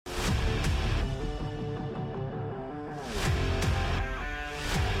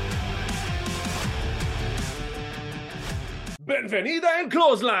Bienvenida en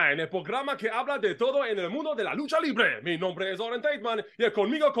Closline, el programa que habla de todo en el mundo de la lucha libre. Mi nombre es Oren y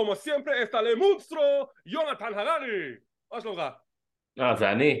conmigo como siempre está el monstruo יונתן הררי. מה שלומך?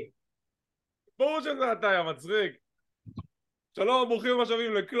 זה אני. ברור שזה אתה, יא מצחיק. שלום, ברוכים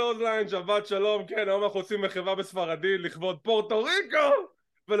השבים לקלוזליין, שבת שלום. כן, היום אנחנו עושים מחווה בספרדית לכבוד פורטו ריקו,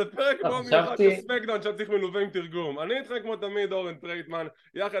 ולפרק מאוד מיוחד של סמקדאון שצריך מלווה עם תרגום. אני איתכם כמו תמיד אורן טרייטמן,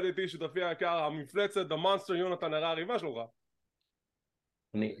 יחד איתי שותפי היקר המפלצת, המונסטר יונתן הררי. מה שלומך?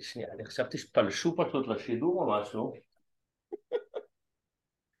 אני חשבתי שפלשו פשוט לשידור או משהו.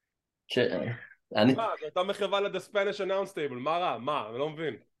 מה, זו הייתה מחווה ל-The Spanish Announce Table, מה רע? מה? אני לא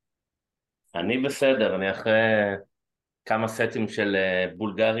מבין. אני בסדר, אני אחרי כמה סטים של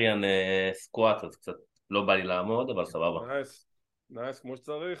בולגריאן סקואט, אז קצת לא בא לי לעמוד, אבל סבבה. נייס, כמו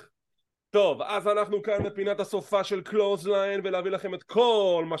שצריך. טוב, אז אנחנו כאן בפינת הסופה של קלוזליין, ולהביא לכם את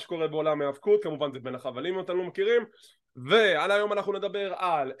כל מה שקורה בעולם ההאבקות, כמובן זה בין החבלים אם אתם לא מכירים, ועל היום אנחנו נדבר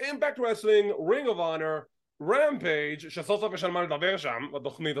על Impact Wrestling, Ring of Honor, Rampage, שסוף סוף יש על מה לדבר שם,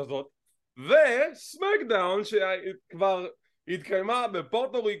 בתוכנית הזאת, וסמקדאון שכבר התקיימה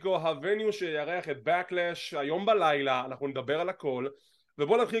בפורטו ריקו, הווניו שירח את Backlash היום בלילה, אנחנו נדבר על הכל,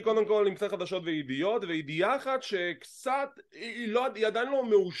 ובואו נתחיל קודם כל עם קצת חדשות וידיעות, וידיעה אחת שקצת, היא עדיין לא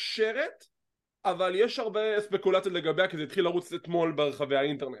מאושרת, אבל יש הרבה ספקולציות לגביה, כי זה התחיל לרוץ אתמול ברחבי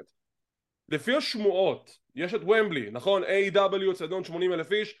האינטרנט. לפי השמועות, יש את ומבלי, נכון? A.W. צדון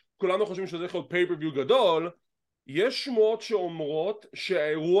 80,000 איש, כולנו חושבים שזה יכול להיות פייפריוויו גדול, יש שמועות שאומרות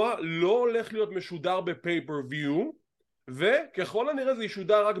שהאירוע לא הולך להיות משודר בפייפריוויו, וככל הנראה זה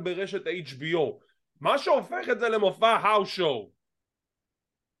ישודר רק ברשת HBO, מה שהופך את זה למופע האוס שואו.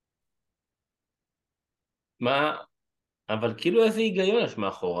 מה? אבל כאילו איזה היגיון יש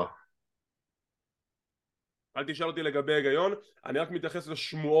מאחורה? אל תשאל אותי לגבי היגיון, אני רק מתייחס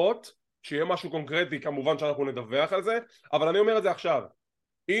לשמועות, שיהיה משהו קונקרטי כמובן שאנחנו נדווח על זה, אבל אני אומר את זה עכשיו,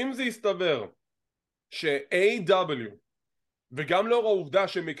 אם זה יסתבר ש-A.W. וגם לאור העובדה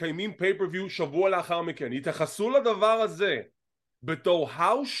שמקיימים פייפריוויו שבוע לאחר מכן, יתייחסו לדבר הזה בתור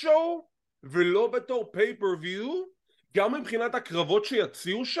האוס שואו ולא בתור פייפריוויו, גם מבחינת הקרבות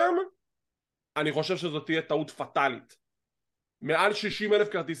שיציעו שם, אני חושב שזאת תהיה טעות פטאלית. מעל 60,000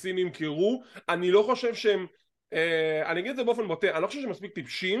 כרטיסים נמכרו, אני לא חושב שהם, אני אגיד את זה באופן בוטה, אני לא חושב שהם מספיק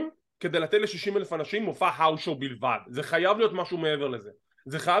טיפשים כדי לתת ל-60,000 אנשים מופע האוס שואו בלבד. זה חייב להיות משהו מעבר לזה.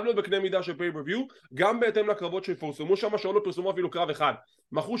 זה חייב להיות בקנה מידה של פייפריוויו, גם בהתאם לקרבות שיפורסמו שם, שעוד לא פרסמו אפילו קרב אחד.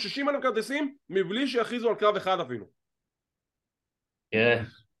 מכרו 60,000 כרטיסים מבלי שיכריזו על קרב אחד אפילו.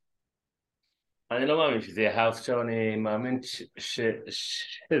 אני לא מאמין שזה יהיה האוס שואו, אני מאמין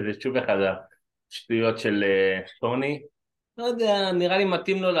שזה שוב אחד השטויות של טוני. לא יודע, נראה לי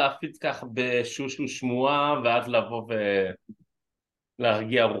מתאים לו להפיץ כך בשושו שמועה, ואז לבוא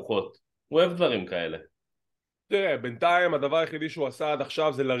ולהרגיע רוחות. הוא אוהב דברים כאלה. תראה, בינתיים הדבר היחידי שהוא עשה עד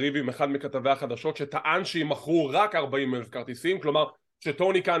עכשיו זה לריב עם אחד מכתבי החדשות שטען שימכרו רק 40,000 כרטיסים, כלומר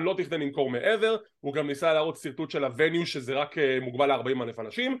שטוני כאן לא תכנן למכור מעבר, הוא גם ניסה להראות סרטוט של הווניו שזה רק מוגבל ל40,000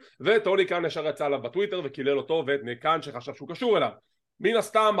 אנשים, וטוני כאן ישר יצא עליו בטוויטר וקילל אותו ואת נקן שחשב שהוא קשור אליו. מן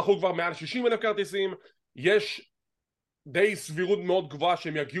הסתם מכרו כבר מעל 60,000 כרטיסים, יש די סבירות מאוד גבוהה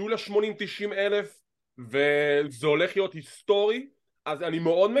שהם יגיעו ל-80-90 אלף, וזה הולך להיות היסטורי, אז אני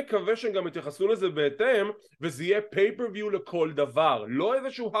מאוד מקווה שהם גם יתייחסו לזה בהתאם, וזה יהיה פייפריוויו לכל דבר, לא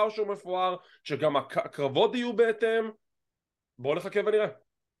איזשהו האוס שואו מפואר, שגם הקרבות יהיו בהתאם. בואו נחכה ונראה.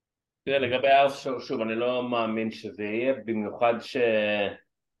 תראה, לגבי האוס שואו, שוב, אני לא מאמין שזה יהיה, במיוחד ש...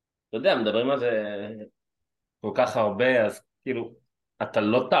 אתה יודע, מדברים על זה כל כך הרבה, אז כאילו, אתה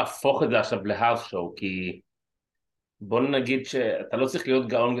לא תהפוך את זה עכשיו להאוס שואו, כי בוא נגיד שאתה לא צריך להיות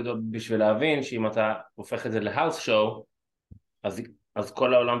גאון גדול בשביל להבין שאם אתה הופך את זה להאוס שואו, אז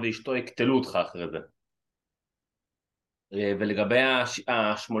כל העולם ואשתו יקטלו אותך אחרי זה. ולגבי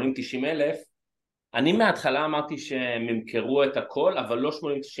ה-80-90 אלף, אני מההתחלה אמרתי שהם ימכרו את הכל, אבל לא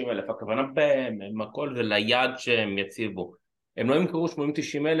 80-90 אלף, הכוונה בהם הכל זה ליד שהם יציבו. הם לא ימכרו 80-90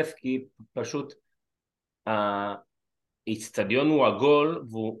 אלף כי פשוט האצטדיון הוא עגול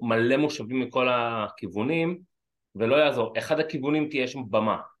והוא מלא מושבים מכל הכיוונים, ולא יעזור, אחד הכיוונים תהיה שם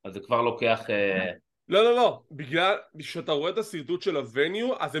במה, אז זה כבר לוקח... לא, בגלל שאתה רואה את הסרטוט של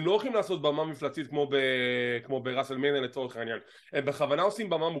הווניו, אז הם לא הולכים לעשות במה מפלצית כמו ברסלמניה לצורך העניין, הם בכוונה עושים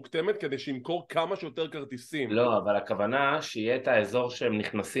במה מוקדמת כדי שימכור כמה שיותר כרטיסים. לא, אבל הכוונה שיהיה את האזור שהם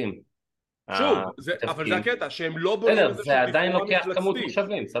נכנסים. שוב, אבל זה הקטע, שהם לא בונים איזושהי תפאורה מפלצתית. זה עדיין לוקח כמות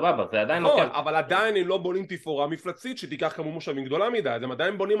מושבים, סבבה, זה עדיין לוקח... אבל עדיין הם לא בונים תפאורה מפלצית שתיקח כמות מושבים גדולה מדי, אז הם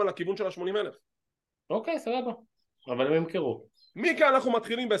עדיין בונים על הכיוון של ה-80,000. אוקיי, סבבה, אבל הם ימכרו. מכאן אנחנו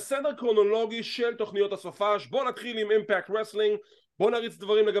מתחילים בסדר קרונולוגי של תוכניות הסופש. בואו נתחיל עם אימפקט רסלינג, בואו נריץ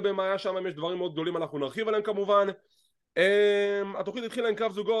דברים לגבי מה היה שם, אם יש דברים מאוד גדולים אנחנו נרחיב עליהם כמובן. התוכנית התחילה עם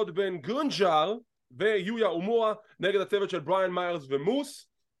קרב זוגות בין גונג'ר ויויה אומורה נגד הצוות של בריאן מיירס ומוס.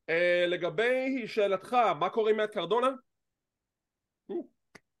 לגבי שאלתך, מה קורה עם מאט קרדונה?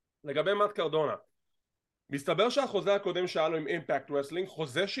 לגבי מאט קרדונה, מסתבר שהחוזה הקודם שהיה לו עם אימפקט רסלינג,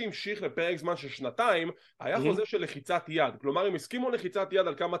 חוזה שהמשיך לפרק זמן של 2 היה חוזה של לחיצת יד. כלומר, הם הסכימו לחיצת יד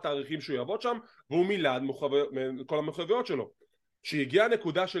על כמה תאריכים שהוא יעבוד שם, והוא מילד כל המחויבויות שלו. כשהגיעה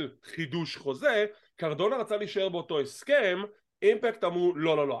הנקודה של חידוש חוזה, קרדונה רצה להישאר באותו הסכם, אימפקט אמרו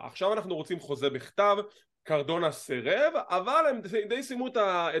לא לא לא, עכשיו אנחנו רוצים חוזה בכתב. קרדונה סירב, אבל הם די סיימו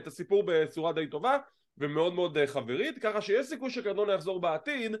את הסיפור בצורה די טובה ומאוד מאוד חברית, ככה שיש סיכוי שקרדונה יחזור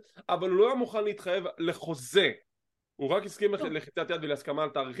בעתיד, אבל הוא לא היה מוכן להתחייב לחוזה. הוא רק הסכים לחיצת יד ולהסכמה על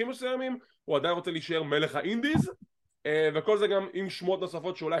תאריכים מסוימים. הוא עדיין רוצה להישאר מלך האינדיז, וכל זה גם עם שמות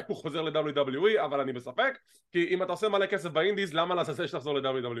נוספות שאולי הוא חוזר ל-WWE, אבל אני בספק, כי אם אתה עושה מלא כסף באינדיז, למה לעשות שתחזור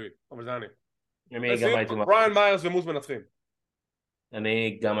ל-WWE? אבל זה אני. בריאן מיירס ומוס מנצחים.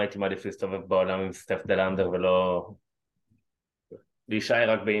 אני גם הייתי מעדיף להסתובב בעולם עם סטף דלנדר ולא להישאר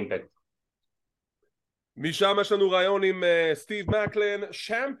רק באימפקט. משם יש לנו רעיון עם סטיב מקלן,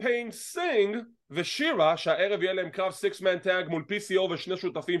 שמפיין סינג ושירה, שהערב יהיה להם קרב 6-man tag מול PCO ושני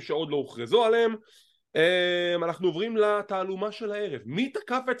שותפים שעוד לא הוכרזו עליהם. אנחנו עוברים לתעלומה של הערב. מי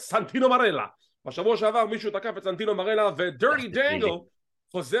תקף את סנטינו מרלה? בשבוע שעבר מישהו תקף את סנטינו מרלה, ודירטי דנגל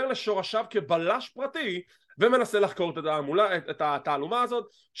חוזר לשורשיו כבלש פרטי ומנסה לחקור את התעלומה הזאת,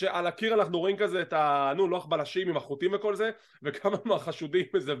 שעל הקיר אנחנו רואים כזה את לוח בלשים עם החוטים וכל זה, וכמה מהחשודים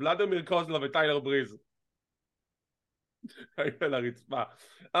זה ולדימיר קוזלה וטיילר בריז. לרצפה.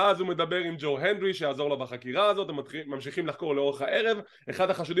 אז הוא מדבר עם ג'ו הנדרי שיעזור לו בחקירה הזאת. הם ממשיכים לחקור לאורך הערב. אחד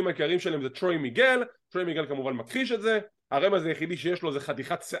החשודים העיקריים שלהם זה טרוי מיגל. טרוי מיגל כמובן מכחיש את זה. הרמז היחידי שיש לו זה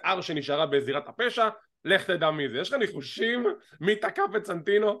חתיכת שיער שנשארה בזירת הפשע. לך תדע מי זה. יש לך ניחושים מי תקף את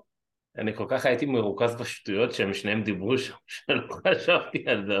סנטינו? אני כל כך הייתי מרוכז בשטויות שהם שניהם דיברו שם, שלא חשבתי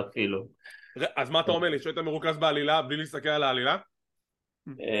על זה אפילו. אז מה אתה אומר לי? שהיית מרוכז בעלילה בלי להסתכל על העלילה?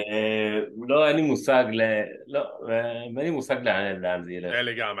 לא, אין לי מושג לאן זה ילך. אין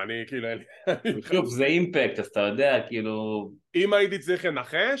לי גם, אני כאילו שוב, זה אימפקט, אז אתה יודע, כאילו... אם הייתי צריך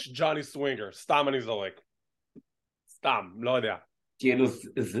לנחש, ג'וני סווינגר, סתם אני זורק. סתם, לא יודע. כאילו,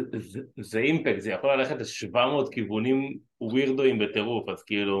 זה אימפקט, זה יכול ללכת ל-700 כיוונים ווירדויים בטירוף, אז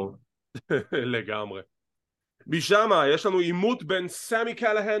כאילו... לגמרי. משמה יש לנו עימות בין סמי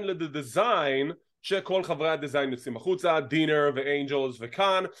קלהן לדזיין, שכל חברי הדיזיין יוצאים החוצה, דינר ואנג'לס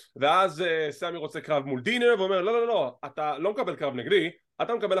וקאן, ואז סמי רוצה קרב מול דינר ואומר לא לא לא, אתה לא מקבל קרב נגדי,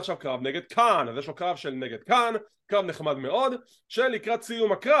 אתה מקבל עכשיו קרב נגד קאן. אז יש לו קרב של נגד קאן, קרב נחמד מאוד, שלקראת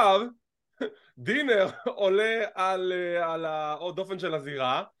סיום הקרב דינר עולה על העוד דופן של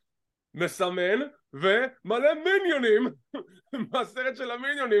הזירה, מסמן, ומלא מיניונים מהסרט של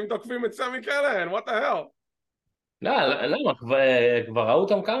המיניונים תוקפים את סמי קלהן. what the hell? למה? כבר ראו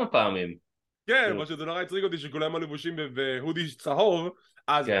אותם כמה פעמים. כן, פשוט זה נורא הצחיק אותי שכולם הלבושים בהודי צהוב,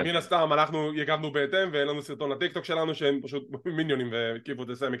 אז מן הסתם אנחנו יקבנו בהתאם, ואין לנו סרטון לטיקטוק שלנו שהם פשוט מיניונים והקיפו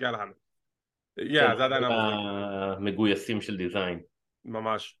את סמי קלהן. זה עדיין מגויסים של דיזיין.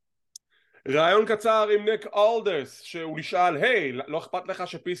 ממש. רעיון קצר עם ניק אולדרס, שהוא נשאל, היי, לא אכפת לך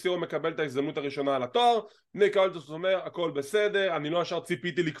ש-PCO מקבל את ההזדמנות הראשונה על התואר? ניק אולדרס אומר, הכל בסדר, אני לא ישר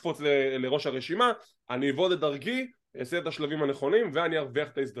ציפיתי לקפוץ לראש הרשימה, אני אעבוד את דרכי, אעשה את השלבים הנכונים ואני ארוויח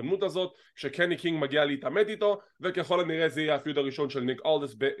את ההזדמנות הזאת כשקני קינג מגיע להתעמת איתו, וככל הנראה זה יהיה הפיוד הראשון של ניק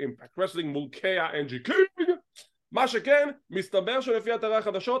אולדרס באימפקט רסלינג מול קיה אנג'י קינג. מה שכן, מסתבר שלפי אתרי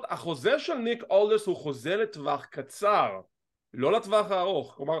החדשות החוזה של ניק אולדרס הוא חוזה לטווח קצר, לא לטווח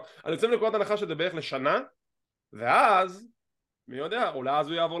הארוך. כלומר, אני יוצא מנקודת הנחה שזה בערך לשנה, ואז מי יודע, אולי אז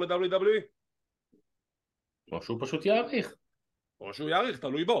הוא יעבור ל-WWE, או שהוא פשוט יאריך,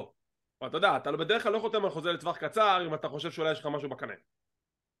 תלוי בו. אתה יודע, אתה בדרך כלל לא חותם על חוזה לטווח קצר אם אתה חושב שאולי יש לך משהו בקנה.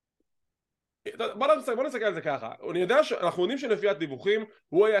 בוא נסתכל על זה ככה. אנחנו יודעים שלפי הדיווחים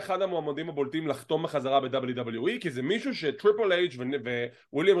הוא היה אחד המועמדים הבולטים לחתום בחזרה ב-WWE, כי זה מישהו שטריפל אייג'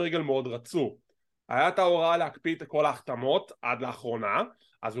 וויליאם ריגל מאוד רצו. היה את ההוראה להקפיא את כל ההחתמות עד לאחרונה,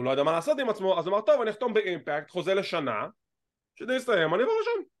 אז הוא לא יודע מה לעשות עם עצמו, אז הוא אמר טוב, אני אחתום באימפקט חוזה לשנה, שזה יסתיים, אני אבוא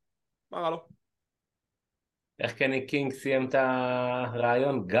ראשון. מה רע לו? איך קני קינג סיים את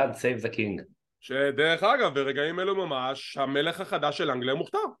הרעיון? God save the king. שדרך אגב, ברגעים אלו ממש, המלך החדש של אנגליה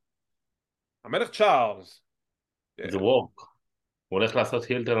מוכתר. המלך צ'ארלס. זה וורק. הוא הולך לעשות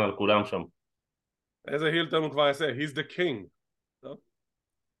הילטון על כולם שם. איזה הילטון הוא כבר יעשה? He's the king.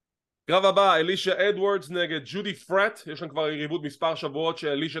 קרב הבא, אלישה אדוורדס נגד ג'ודי פרט. יש לנו כבר יריבות מספר שבועות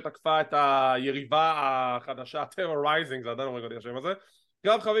שאלישה תקפה את היריבה החדשה, טרוריזינג, זה עדיין לא רגע השם הזה.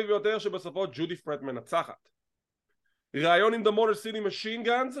 קרב חביב ביותר שבסופו ג'ודי פרט מנצחת. ראיון עם The Motor City Machine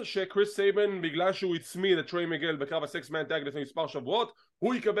Guns שקריס סייבן בגלל שהוא הצמיד את טריי מיגל בקרב ה-Six Man Tag לפני מספר שבועות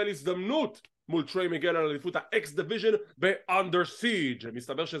הוא יקבל הזדמנות מול טריי מיגל על אליפות ה-X Division ב-Under Siege.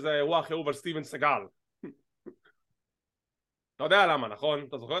 מסתבר שזה האירוע החיוב על סטיבן סגל. אתה יודע למה, נכון?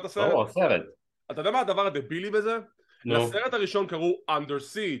 אתה זוכר את הסרט? הסרט. אתה יודע מה הדבר הדבילי בזה? לסרט הראשון קראו Under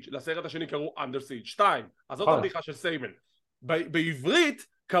Siege, לסרט השני קראו Under Siege 2. אז זאת הבדיחה של סייבן. בעברית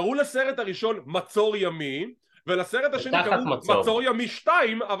קראו לסרט הראשון מצור ימי, ולסרט השני קראו מצור ימי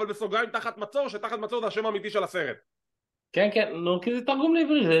 2, אבל בסוגריים תחת מצור, שתחת מצור זה השם האמיתי של הסרט. כן, כן, נו, כי זה תרגום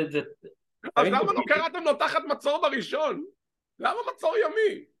לעברית. אז למה לא קראתם לו תחת מצור בראשון? למה מצור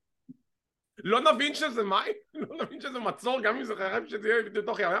ימי? לא נבין שזה מים? לא נבין שזה מצור גם אם זה חייב שזה יהיה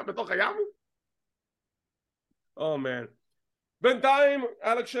בתוך הים? או מן. בינתיים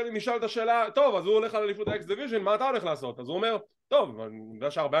אלכס שלי נשאל את השאלה, טוב אז הוא הולך על אליפות האקס דיוויז'ן, מה אתה הולך לעשות? אז הוא אומר, טוב, אני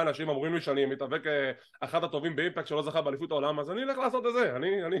יודע שהרבה אנשים אמורים לי שאני מתאבק אחד הטובים באימפקט שלא זכה באליפות העולם, אז אני אלך לעשות את זה,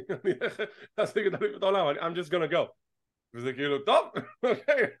 אני אלך להשיג את אליפות העולם, I'm just gonna go. וזה כאילו, טוב,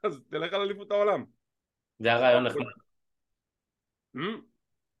 אוקיי, אז תלך על אליפות העולם. זה הרעיון נחמד.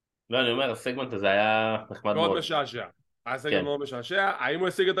 לא, אני אומר, הסגמנט הזה היה נחמד מאוד. מאוד משעשע. הסגמנט מאוד משעשע. האם הוא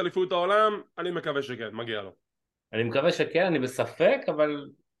השיג את אליפות העולם? אני מקווה שכן, מגיע לו. אני מקווה שכן, אני בספק, אבל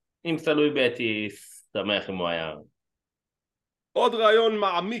אם תלוי בי הייתי שמח אם הוא היה. עוד רעיון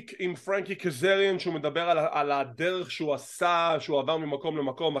מעמיק עם פרנקי קזריאן שהוא מדבר על הדרך שהוא עשה, שהוא עבר ממקום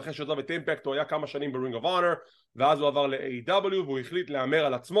למקום אחרי שעזב את אימפקט, הוא היה כמה שנים ברינג אוף אונר ואז הוא עבר ל-AEW והוא החליט להמר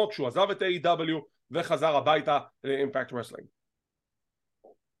על עצמו כשהוא עזב את AEW וחזר הביתה לאימפקט רסלינג.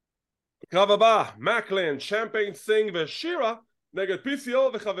 קרב הבא, מקלן, שמפיין סינג ושירה נגד PCO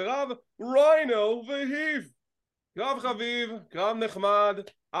וחבריו ריינו והיב. קרב חביב, קרב נחמד,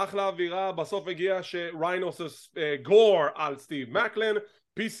 אחלה אווירה, בסוף הגיע שריינו עושה גור על סטיב מקלן,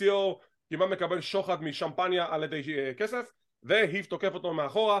 PCO כמעט מקבל שוחד משמפניה על ידי כסף, והיב תוקף אותו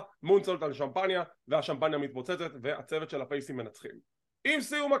מאחורה, מונסולט על שמפניה, והשמפניה מתפוצצת, והצוות של הפייסים מנצחים. עם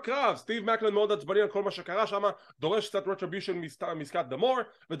סיום הקרב, סטיב מקלן מאוד עצבני על כל מה שקרה שם, דורש קצת רטריביושן מסקת דמור,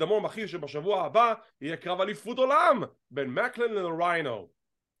 ודמור מכיר שבשבוע הבא יהיה קרב אליפות עולם בין מקלן לריינו.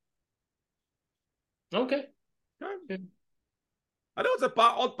 אוקיי. אני רוצה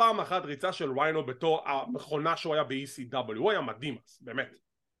עוד פעם אחת ריצה של ריינו בתור המכונה שהוא היה ב-ECW, הוא היה מדהים אז, באמת.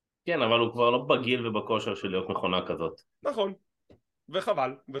 כן, אבל הוא כבר לא בגיל ובכושר של להיות מכונה כזאת. נכון,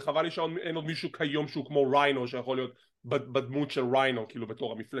 וחבל לי שאין עוד מישהו כיום שהוא כמו ריינו שיכול להיות בדמות של ריינו, כאילו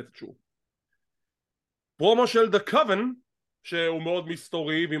בתור המפלצת שהוא. פרומו של The Coven, שהוא מאוד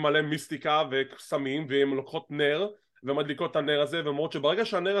מסתורי ועם מלא מיסטיקה וקסמים, והם לוקחות נר ומדליקות את הנר הזה, ואומרות שברגע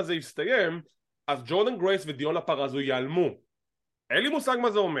שהנר הזה יסתיים, אז ג'ורדן גרייס ודיונה פרזו ייעלמו. אין לי מושג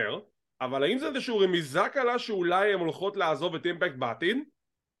מה זה אומר, אבל האם זה איזשהו רמיזה קלה שאולי הן הולכות לעזוב את אימפקט בעתיד?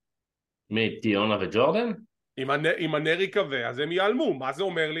 מי, דיונה וג'ורדן? אם הנר יקווה, אז הם ייעלמו, מה זה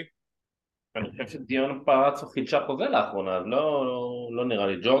אומר לי? אני חושב שדיונה פרץ חידשה חוזה לאחרונה, אז לא נראה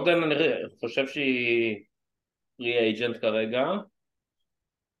לי. ג'ורדן, אני חושב שהיא פרי אייג'נט כרגע.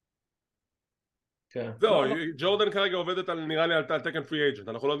 זהו, ג'ורדן כרגע עובדת נראה לי על תקן פרי אייג'נט,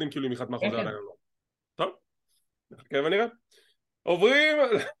 אנחנו לא יודעים כאילו אם היא חתמה חוזה עלינו. טוב, נחכה ונראה. עוברים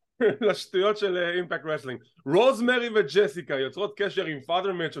לשטויות של אימפקט רסלינג. רוזמרי וג'סיקה יוצרות קשר עם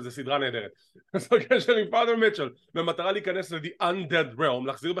פאדר מיטשל, זה סדרה נהדרת, יוצרות קשר עם פאדר מיטשל במטרה להיכנס ל-The Undead Realm,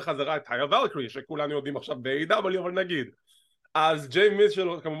 להחזיר בחזרה את טיה ולקרי שכולנו יודעים עכשיו ב-AW, אבל נגיד אז ג'יי מיטשל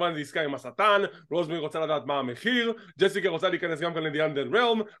כמובן זה עסקה עם השטן, רוזמרי רוצה לדעת מה המחיר, ג'סיקה רוצה להיכנס גם כאן ל-The Undead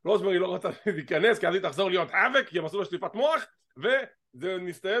Realm, רוזמרי לא רוצה להיכנס כי אז היא תחזור להיות האבק כי הם עשו לה שטיפת מוח, וזה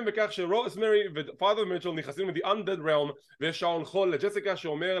מסתיים בכך שרוזמרי ופאדר מיטשל נכנסים ל-The Undead Realm ויש שעון חול לג'סיקה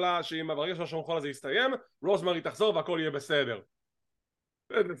שאומר לה שאם ברגע שהשעון חול הזה יסתיים רוזמרי תחזור והכל יהיה בסדר.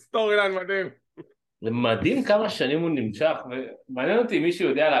 זה סטורי ליין מדהים. זה מדהים כמה שנים הוא נמשך ומעניין אותי אם מישהו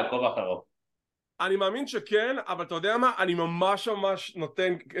יודע לעקוב אחרו. אני מאמין שכן, אבל אתה יודע מה, אני ממש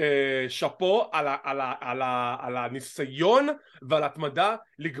נותן שפו על הניסיון ועל התמדה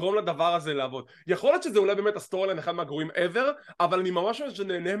לגרום לדבר הזה לעבוד. יכול להיות שזה אולי באמת הסטורי-ליין אחד מהגרועים ever, אבל אני ממש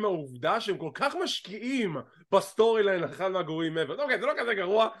נהנה מהעובדה שהם כל כך משקיעים בסטורי-ליין אחד מהגרועים ever. אוקיי, זה לא כזה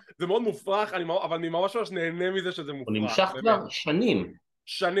גרוע, זה מאוד מופרך, אבל אני ממש נהנה מזה שזה מופרך. הוא נמשך כבר שנים.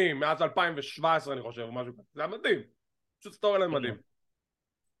 שנים, מאז 2017 אני חושב, משהו כזה. זה היה מדהים, פשוט סטורי-ליין מדהים.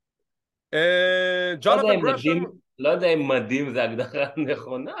 לא יודע אם מדהים זה הגדרה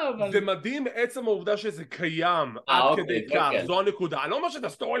נכונה, אבל זה מדהים עצם העובדה שזה קיים עד כדי כך, זו הנקודה. אני לא אומר שזה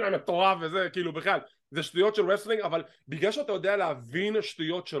סטורי ליין מטורף וזה כאילו בכלל, זה שטויות של רסלינג, אבל בגלל שאתה יודע להבין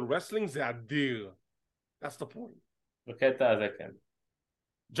שטויות של רסלינג זה אדיר. That's the point. בקטע הזה כן.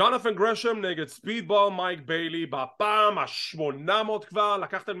 ג'ונתן גרשם נגד ספידבול מייק ביילי בפעם ה-800 כבר,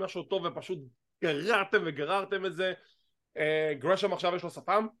 לקחתם משהו טוב ופשוט גררתם את זה. גרשם עכשיו יש לו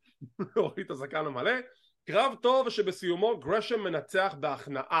שפם, הוריד את הזקן המלא. קרב טוב שבסיומו גרשם מנצח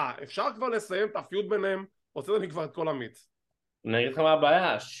בהכנעה. אפשר כבר לסיים את הפיוט ביניהם, הוצאת לי כבר את כל המיץ. אני אגיד לך מה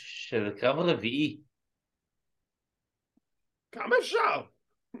הבעיה, שזה קרב רביעי. כמה אפשר?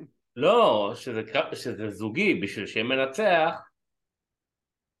 לא, שזה זוגי, בשביל שיהיה מנצח.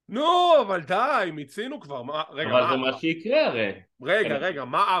 נו, אבל די, מיצינו כבר. רגע, אבל זה מה שיקרה הרי. רגע,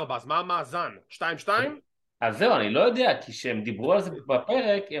 מה 4? אז מה המאזן? 2-2? אז זהו, אני לא יודע, כי כשהם דיברו על זה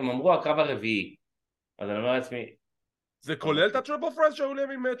בפרק, הם אמרו הקרב הרביעי. אז אני אומר לעצמי... זה כולל את הטריפל פרנס שהיו לי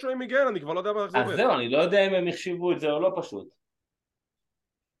עם טריי מיגל? אני כבר לא יודע מה זה עובד. אז זהו, אני לא יודע אם הם החשיבו את זה או לא פשוט.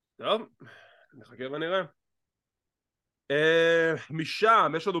 טוב, נחכה ונראה.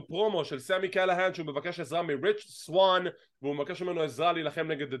 משם יש לנו פרומו של סמי קלהן שהוא מבקש עזרה מריץ' סוואן והוא מבקש ממנו עזרה להילחם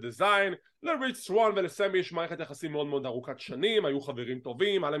נגד הדיזיין. לריץ' סוואן ולסמי יש מערכת יחסים מאוד מאוד ארוכת שנים, היו חברים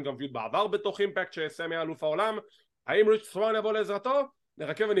טובים, היה להם גם ויוד בעבר בתוך אימפקט שסמי היה אלוף העולם. האם ריץ' סוואן יבוא לעזרתו?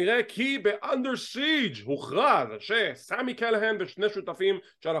 נחכה ונראה, כי באנדר סיג' הוכרז שסמי קלהן ושני שותפים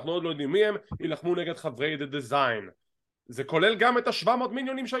שאנחנו עוד לא יודעים מי הם יילחמו נגד חברי הדיזיין. זה כולל גם את ה-700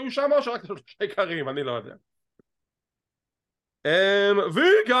 מיליונים שהיו שם או שרק שני קרים? אני לא יודע.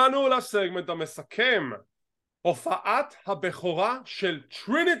 והגענו לסגמנט המסכם, הופעת הבכורה של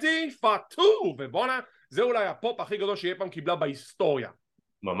טריניטי פאטו, ובונה זה אולי הפופ הכי גדול שאי פעם קיבלה בהיסטוריה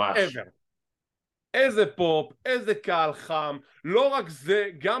ממש ever. איזה פופ, איזה קהל חם. לא רק זה,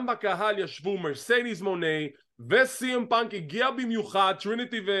 גם בקהל ישבו מרסדיס מוני וסי.אם פאנק הגיע במיוחד.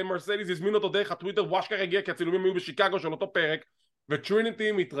 טריניטי ומרסדיס הזמינו אותו דרך הטוויטר, וואשקר הגיע כי הצילומים היו בשיקגו של אותו פרק,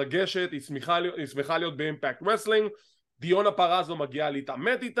 וטריניטי מתרגשת, היא שמחה להיות באימפקט רסלינג. דיונה פרזו מגיעה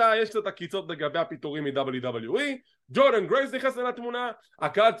להתעמת איתה, יש קצת עקיצות לגבי הפיטורים מ-WWE. ג'ורדן גרייס נכנס לתמונה,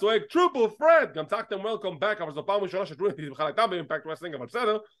 הקהל צועק טריפל פרד, גם צעקתם וולקום בק, אבל זו פעם ראשונה שטריניטי בכלל הייתה באימפקט רסלינג, אבל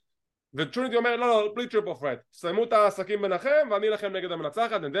בסדר. וטריניטי אומרת לא, בלי טריפל פרד, סיימו את העסקים ביניכם ואני אלחם נגד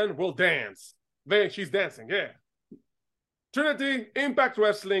המנצחת, and then we'll dance. ו-she's dancing, yeah. טריניטי, אימפקט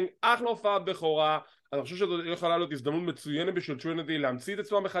רסלינג, אחלה הופעת בכורה. אני חושב שזו יכולה להיות הזדמנות מצוינת בשביל טריניטי להמציא את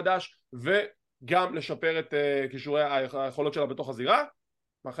עצמה מחדש גם לשפר את קישורי היכולות שלה בתוך הזירה.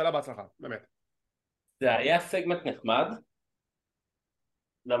 מאחל לה בהצלחה, באמת. זה היה סגמנט נחמד,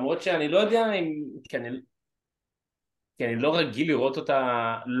 למרות שאני לא יודע אם... כי אני לא רגיל לראות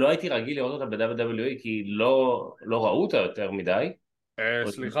אותה, לא הייתי רגיל לראות אותה ב-WWE, כי לא ראו אותה יותר מדי.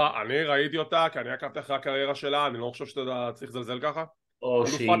 סליחה, אני ראיתי אותה, כי אני עקבתי אחרי הקריירה שלה, אני לא חושב שאתה צריך לזלזל ככה.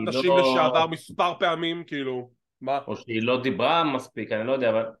 אלופת נשים לשעבר מספר פעמים, כאילו, מה? או שהיא לא דיברה מספיק, אני לא יודע,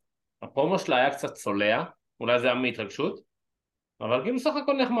 אבל הפרומו שלה היה קצת צולע, אולי זה היה מהתרגשות, אבל כאילו סך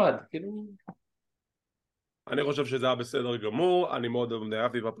הכל נחמד, כאילו... אני חושב שזה היה בסדר גמור, אני מאוד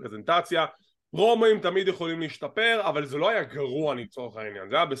אהבתי בפרזנטציה. פרומואים תמיד יכולים להשתפר, אבל זה לא היה גרוע לצורך העניין,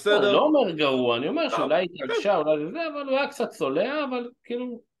 זה היה בסדר. אני לא אומר גרוע, אני אומר שאולי התרגשה, אולי זה, אבל הוא היה קצת צולע, אבל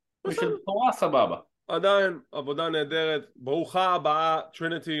כאילו, בשביל תורה סבבה. עדיין, עבודה נהדרת, ברוכה הבאה,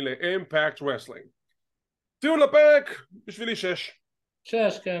 טריניטי לאימפקט רסלינג. ציון לפרק, בשבילי 6.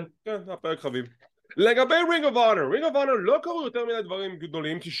 6, כן. כן, זה הפרק חביב. לגבי רינג אוף אונר, רינג אוף אונר לא קרו יותר מיני דברים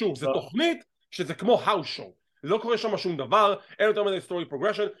גדולים, כי שוב, זה תוכנית שזה כמו האוס שואו. לא קורה שם שום דבר, אין יותר מדי סטורי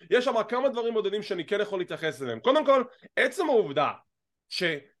פרוגרשן, יש שם כמה דברים מודדים שאני כן יכול להתייחס אליהם. קודם כל, עצם העובדה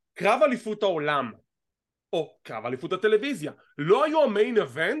שקרב אליפות העולם, או קרב אליפות הטלוויזיה, לא היו המיין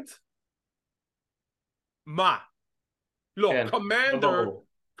איבנט? מה? לא,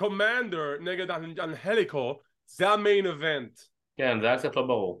 קומנדר נגד אנהליקו, זה המיין איבנט. כן, זה היה קצת לא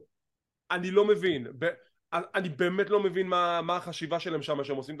ברור. אני לא מבין, אני באמת לא מבין מה החשיבה שלהם שם,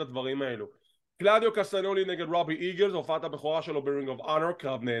 שהם עושים את הדברים האלו. קלאודיו קסטניולי נגד רובי איגלס, הופעת הבכורה שלו ברינג אוף אונר,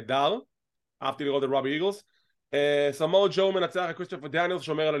 קרב נהדר, אהבתי לראות את רובי איגלס. סמואל ג'ו מנצח את כריסטופר דניאלס,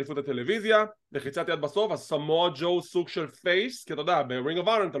 שומר על אליפות הטלוויזיה, לחיצת יד בסוף, אז סמואל ג'ו סוג של פייס, כי אתה יודע, ברינג אוף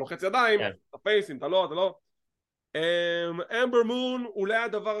אונר אתה לוחץ ידיים, אתה פייס, אם אתה לא. אמבר מון, אולי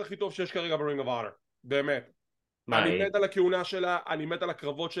הדבר הכי טוב שיש כרגע ברינג אוף אונר, באמת. אני מת על הכהונה שלה, אני מת על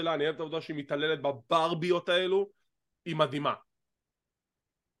הקרבות שלה, אני אוהב את העובדה שהיא מתעללת בברביות האלו, היא מדהימה.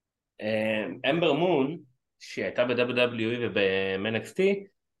 אמבר מון, שהיא הייתה ב-WWE וב-NXT,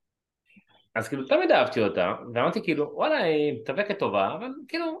 אז כאילו תמיד אהבתי אותה, ואמרתי כאילו, וואלה, היא מתאבקת טובה, אבל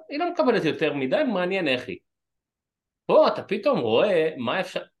כאילו, היא לא מקבלת יותר מדי, מעניין איך היא. פה אתה פתאום רואה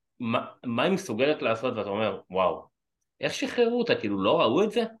מה היא מסוגלת לעשות, ואתה אומר, וואו, איך שחררו אותה? כאילו, לא ראו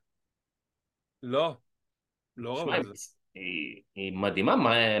את זה? לא ראו את זה. היא מדהימה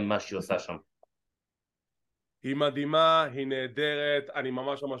מה שהיא עושה שם. היא מדהימה, היא נהדרת, אני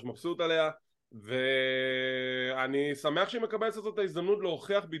ממש מבסוט עליה, ואני שמח שהיא מקבלת את ההזדמנות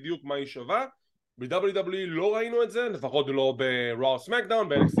להוכיח בדיוק מה היא שווה. ב-WWE לא ראינו את זה, לפחות לא ב-Raw SmackDown,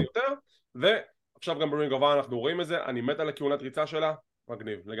 ב-NXT יותר, עכשיו גם ברינג אוף אונר אנחנו רואים את זה, אני מת על הכהונת ריצה שלה,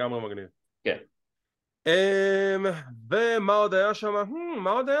 מגניב, לגמרי מגניב. כן. ומה עוד היה שם?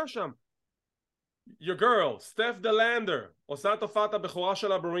 מה עוד היה שם? Your girl, סטף דלנדר, עושה את הופעת הבכורה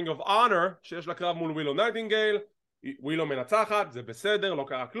שלה ברינג אוף אונר, שיש לה קרב מול ווילו נייטינגייל, ווילו מנצחת, זה בסדר, לא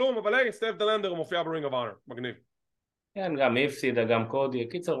קרה כלום, אבל היי, סטף דלנדר מופיע ברינג אוף אונר, מגניב. כן, גם היא הפסידה, גם קודי,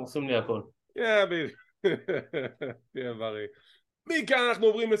 קיצר, עושים לי הכל. תהיה בריא. מכאן אנחנו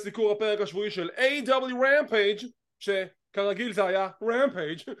עוברים לסיקור הפרק השבועי של A.W. Rampage, שכרגיל זה היה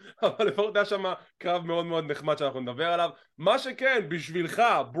Rampage, אבל לפחות היה שם קרב מאוד מאוד נחמד שאנחנו נדבר עליו. מה שכן, בשבילך,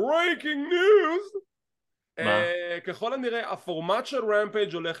 Breaking News, ככל הנראה הפורמט של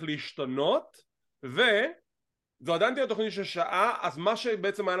Rampage הולך להשתנות, זו עדיין תהיה תוכנית של שעה, אז מה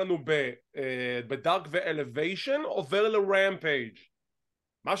שבעצם היה לנו בדארק ואלוויישן עובר לרמפייג'.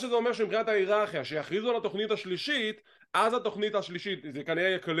 מה שזה אומר שמבחינת ההיררכיה, שיכריזו על התוכנית השלישית, אז התוכנית השלישית זה כנראה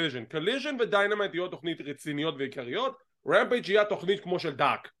יהיה קלוזליין. קלוזליין ודיינמייט יהיו תוכנית רציניות ועיקריות, רמפייג' יהיה תוכנית כמו של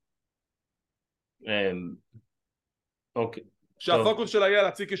דארק. אוקיי. שהפוקוס שלה יהיה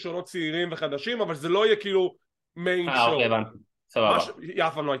להציג כישרונות צעירים וחדשים, אבל זה לא יהיה כאילו מיין שואו. אוקיי, הבנתי. סבבה. היא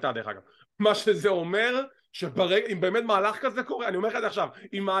אף פעם לא הייתה דרך אגב. מה שזה אומר אם באמת מהלך כזה קורה, אני אומר לך את זה עכשיו,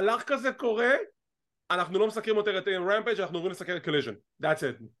 אם מהלך כזה קורה, אנחנו לא מסקרים יותר את רמפייג', אנחנו עוברים לסקר את קולוז'ן. That's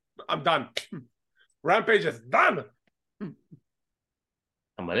it. I'm done. Rampage is done.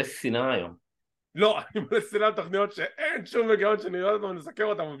 אתה מלא שנאה היום. לא, אני מלא שנאה על תוכניות שאין שום היגיון שנראה אותם ונסקר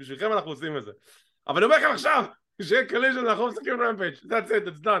אותם, ובשבילכם אנחנו עושים את זה. אבל אני אומר לכם עכשיו, שיהיה קולוז'ן אנחנו מסקרים רמפייג'. That's it,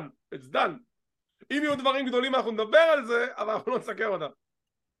 it's done. It's done. אם יהיו דברים גדולים אנחנו נדבר על זה, אבל אנחנו לא נסקר אותם.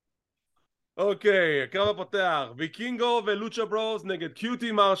 אוקיי, קרב הפותח, ויקינגו ולוצ'ה ברוס נגד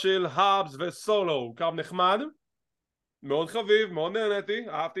קיוטי מרשל, האבס וסולו. קרב נחמד, מאוד חביב, מאוד נהניתי,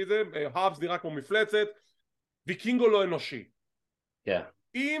 אהבתי את זה. האבס נראה כמו מפלצת, ויקינגו לא אנושי. כן.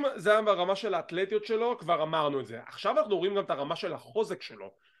 אם זה היה ברמה של האתלטיות שלו, כבר אמרנו את זה. עכשיו אנחנו רואים גם את הרמה של החוזק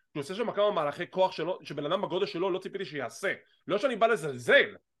שלו. הוא עושה שם כמה מהלכי כוח שלו, שבן אדם בגודל שלו לא ציפיתי שיעשה. לא שאני בא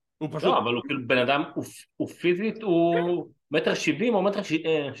לזלזל, הוא פשוט... לא, אבל הוא כאילו בן אדם, הוא פיזית, הוא מטר 70 או מטר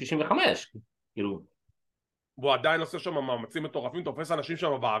 65, כאילו. והוא עדיין עושה שם מאמצים מטורפים, תופס אנשים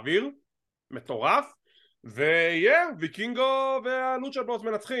שם באוויר, מטורף, ויקינגו והלוצ'ה ברוס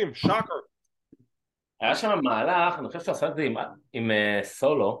מנצחים, שקר. היה שם מהלך, אני חושב שעשה את זה עם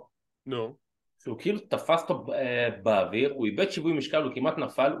סולו, נו. שהוא כאילו תפס אותו באוויר, הוא איבד שיווי משקל, הוא כמעט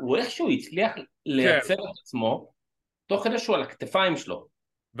נפל, הוא איכשהו הצליח לייצר את עצמו, תוך כדי שהוא על הכתפיים שלו.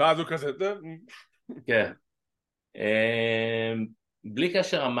 ואז הוא כזה... כן. בלי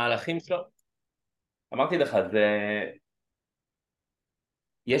קשר המהלכים שלו, אמרתי לך,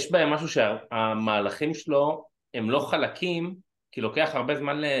 יש בהם משהו שהמהלכים שלו הם לא חלקים, כי לוקח הרבה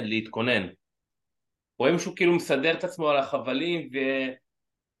זמן להתכונן. רואים שהוא כאילו מסדר את עצמו על החבלים,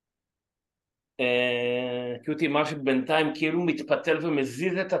 קיוטי משהו בינתיים כאילו מתפתל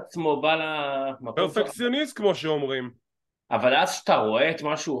ומזיז את עצמו, בא למקום. פרפקציוניסט כמו שאומרים. אבל אז שאתה רואה את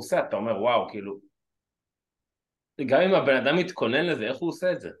מה שהוא עושה, אתה אומר וואו, כאילו, גם אם הבן אדם מתכונן לזה, איך הוא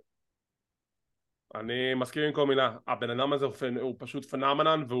עושה את זה? אני מסכים עם כל מילה, הבן אדם הזה הוא פשוט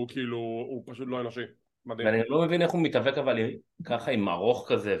פנומנן, והוא כאילו, הוא פשוט לא אנושי, מדהים. ואני לא מבין איך הוא מתאבק אבל ככה עם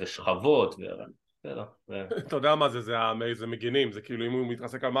ארוך כזה ושכבות, אתה יודע מה זה, זה מגינים, זה כאילו אם הוא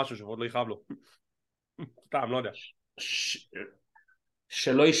מתרסק על משהו שעוד לא יכאב לו. סתם, לא יודע.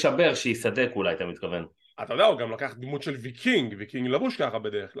 שלא יישבר, שיסדק אולי, אתה מתכוון. אתה יודע, הוא גם לקח דמות של ויקינג לבוש ככה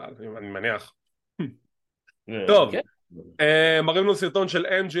בדרך כלל, אני מניח. טוב, מראים לנו סרטון של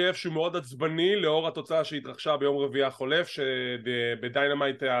MJF שהוא מאוד עצבני לאור התוצאה שהתרחשה ביום רביעי החולף,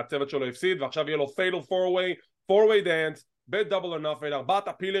 שבדיינמייט הצוות שלו הפסיד, ועכשיו יהיה לו fatal four-way dance בדאבל או נאפל, 4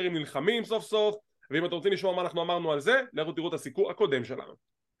 הפילרים נלחמים סוף סוף. ואם אתם רוצים לשמוע מה אנחנו אמרנו על זה, לכו תראו את הסיקור הקודם שלנו.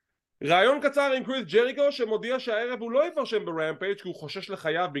 ראיון קצר עם קריס ג'ריקו שמודיע שהערב הוא לא יפרשם ברמפייג' כי הוא חושש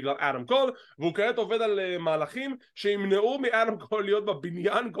לחייו בגלל אדם קול, והוא כעת עובד על מהלכים שימנעו מאדם קול להיות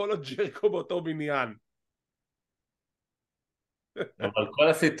בבניין כל עוד ג'ריקו באותו בניין. אבל כל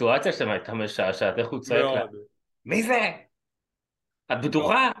הסיטואציה שלנו הייתה משעשעת, איך הוא צועק לה? מי זה? את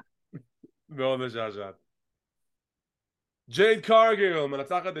בטוחה? מאוד משעשעת. ג'ייד קרגיל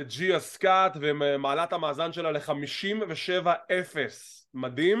מנצחת את ג'יה סקאט ומעלה את המאזן שלה ל-57-0.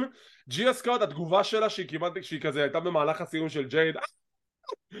 מדהים. ג'יה סקאט, התגובה שלה שהיא כזה הייתה במהלך הסיום של ג'ייד,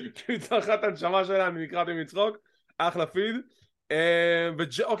 כי היא צריכה את הנשמה שלה, אני נקראתי מצחוק, אחלה פיד.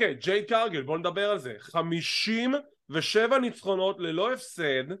 אוקיי, ג'ייד קרגיל, בואו נדבר על זה. 57 ניצחונות ללא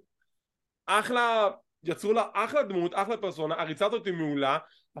הפסד, אחלה, יצרו לה אחלה דמות, אחלה פרסונה, הריצת אותי מעולה.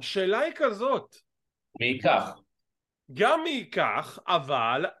 השאלה היא כזאת, מי ייקח? גם מי ייקח,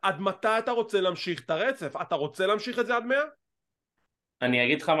 אבל עד מתי אתה רוצה להמשיך את הרצף? אתה רוצה להמשיך את זה עד 100? אני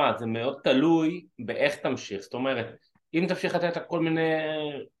אגיד לך מה, זה מאוד תלוי באיך תמשיך, זאת אומרת, אם תמשיך לתת כל מיני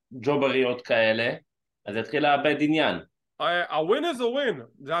ג'ובריות כאלה, אז יתחיל לאבד עניין. הווין is a win,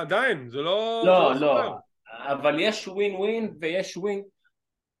 זה עדיין, זה לא לא, סותר. לא, אבל יש ווין ווין ויש ווין.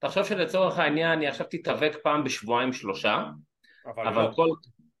 תחשוב שלצורך העניין אני עכשיו תתאבק פעם בשבועיים שלושה, אבל היא אבל לא. כל...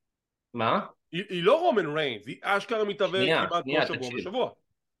 מה? היא לא רומן ריינס, היא אשכרה מתאבק שנייה, כמעט כל שנייה, שבוע תקשיב, בשבוע.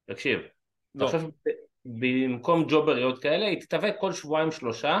 תקשיב. לא. תחשוב, במקום ג'ובריות כאלה, היא תתאבק כל שבועיים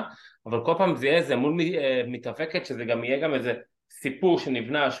שלושה, אבל כל פעם זה יהיה איזה מול מתאבקת, שזה גם יהיה גם איזה סיפור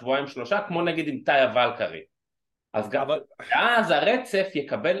שנבנה שבועיים שלושה, כמו נגיד עם טאיה ולקרי. אז גם, אבל ואז הרצף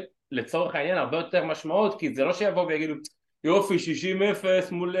יקבל לצורך העניין הרבה יותר משמעות, כי זה לא שיבוא ויגידו, יופי,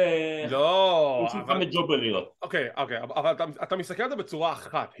 60-0 מול לא, 35 ג'ובריות. אוקיי, אבל אתה מסתכל על זה בצורה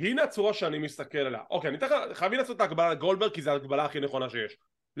אחת. הנה הצורה שאני מסתכל עליה. אוקיי, אני חייבים לעשות את ההקבלה לגולדברג, כי זו ההקבלה הכי נכונה שיש.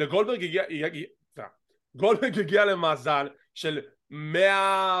 לגולדברג גולדברג הגיע למאזן של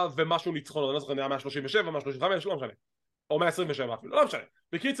 100 ומשהו ניצחונות, אני לא זוכר, נראה 137, 135, לא משנה. או 127 אפילו, לא משנה.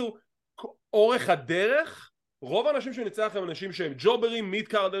 בקיצור, אורך הדרך, רוב האנשים שניצח הם אנשים שהם ג'וברים, מיד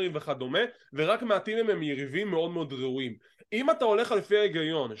קארדרים וכדומה, ורק מעטים הם יריבים מאוד מאוד ראויים. אם אתה הולך לפי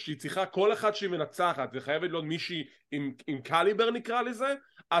ההיגיון, שהיא צריכה כל אחד שהיא מנצחת, וחייבת להיות מישהי עם קליבר נקרא לזה,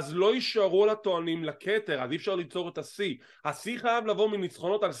 אז לא יישארו לה טוענים לכתר, אז אי אפשר ליצור את השיא. השיא חייב לבוא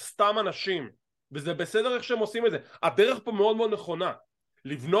מניצחונות על סתם אנשים, וזה בסדר איך שהם עושים את זה. הדרך פה מאוד מאוד נכונה.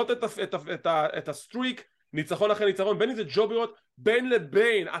 לבנות את הסטריק, ניצחון אחרי ניצחון, בין אם זה ג'וביות, בין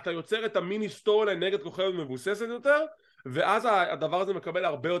לבין אתה יוצר את המיני סטורי נגד כוכבת מבוססת יותר, ואז הדבר הזה מקבל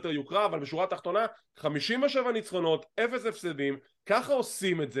הרבה יותר יוקרה. אבל בשורה התחתונה 57 ניצחונות, 0 הפסדים, ככה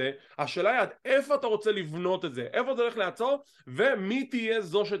עושים את זה. השאלה היא עד איפה אתה רוצה לבנות את זה, איפה זה הולך לעצור, ומי תהיה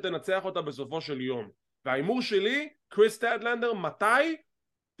זו שתנצח אותה בסופו של יום. והאימור שלי, קריס סטדלנדר, מתי?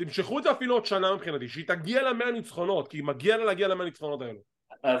 תמשכו את זה אפילו עוד שנה מבחינתי, שהיא תגיע ל100 ניצחונות, כי היא מגיעה לה להגיע ל100 ניצחונות האלו.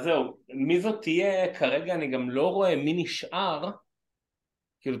 אז זהו, מי זאת תהיה, כרגע אני גם לא רואה מי נשאר,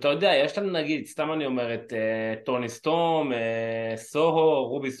 כאילו אתה יודע, יש לנו נגיד, סתם אני אומר את טוני סטום, סוהו,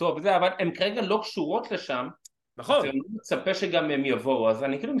 רובי סוהו וזה, אבל הן כרגע לא קשורות לשם, אז נכון. אני לא מצפה שגם הם יבואו, אז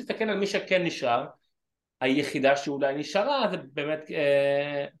אני כאילו מסתכל על מי שכן נשאר, היחידה שאולי נשארה זה באמת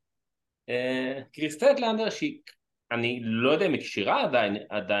קריס סטדלנדר, שאני לא יודע אם היא קשירה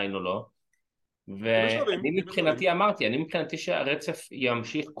עדיין או לא, היא בשלבים, ואני היא בשלבים. מבחינתי אמרתי, אני מבחינתי שהרצף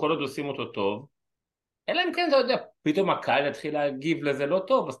ימשיך כל עוד עושים אותו טוב, אלא אם כן אתה יודע, פתאום הקהל יתחיל להגיב לזה לא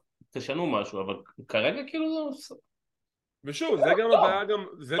טוב, אז תשנו משהו, אבל כרגע כאילו זה ושוב, זה גם טוב. הבעיה,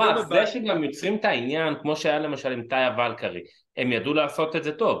 זה גם מה, זה הבעיה. שגם יוצרים את העניין, כמו שהיה למשל עם טאיה ולקרי, הם ידעו לעשות את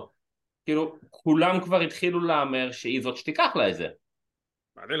זה טוב. כאילו, כולם כבר התחילו לאמר שהיא זאת שתיקח לה את זה.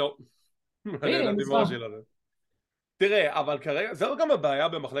 אני לא. אני והנה, ידעתי נזרם. משהו לזה. תראה, אבל כרגע, זה גם הבעיה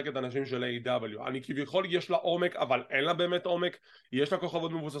במחלקת אנשים של A.W. אני כביכול יש לה עומק, אבל אין לה באמת עומק. יש לה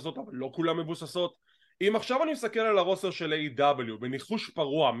כוכבות מבוססות, אבל לא כולם מבוססות. אם עכשיו אני מסתכל על הרוסר של A.W. בניחוש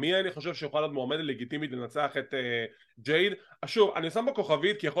פרוע, מי אני חושב שיוכל להיות מועמדת לגיטימית לנצח את ג'ייד? שוב, אני שם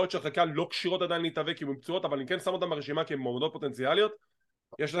בכוכבית, כי יכול להיות שחלקן לא קשירות עדיין להתאבק כי הן פצועות, אבל אני כן שם אותן ברשימה כי הן מועמדות פוטנציאליות.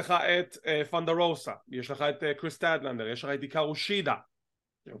 יש לך את פנדה רוסה, יש לך את קריס סטדלנדר, יש לך את איקרו שידה.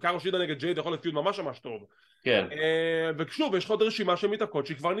 איקרו שידה נגד ג'ייד יכול להיות פיוט ממש ממש טוב. כן. ושוב, יש לך עוד רשימה של מתאבקות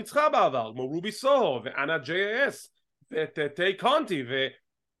שהיא כבר ניצחה בעבר, כמו רובי סוהו ואנה ג'יי-אס ואת טיי קונטי,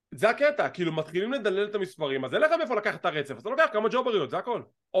 וזה הקטע, כאילו מתחילים לדלל את המספרים, אז אין לכם איפה לקחת את הרצף, אז אתה לוקח כמה ג'ובריות, זה הכל,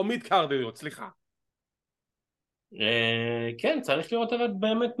 או מיד קארדריות, סליחה. כן, צריך לראות אבל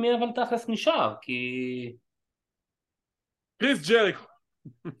באמת מי אבל תכלס נשאר, כי... קריס ג'ריקו.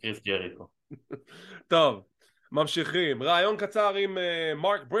 קריס ג'ריקו. טוב, ממשיכים. רעיון קצר עם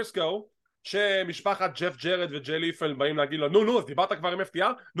מרק בריסקו, שמשפחת ג'ף ג'רד וג'יי ליפל באים להגיד לו, נו, אז דיברת כבר עם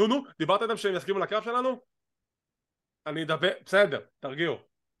FTR? נו, דיברת איתם שהם יסכימו לקרב שלנו? אני אדבר, בסדר, תרגיעו.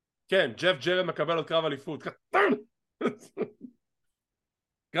 כן, ג'ף ג'רד מקבל עוד קרב אליפות.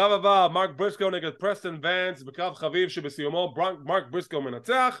 קרב הבא, מרק בריסקו נגד פרסטון ונס, בקרב חביב שבסיומו מרק בריסקו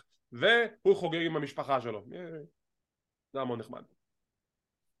מנצח, והוא חוגג עם המשפחה שלו. זה היה מאוד נחמד.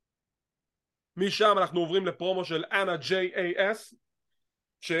 משם אנחנו עוברים לפרומו של אנה ג'יי-אס,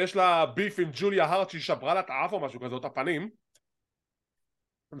 שיש לה ביף עם ג'וליה הארט שהיא שברה לה את האף או משהו כזה, את הפנים.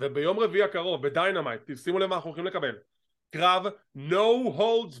 וביום רביעי הקרוב בדיינמייט, שימו לב מה אנחנו הולכים לקבל, קרב No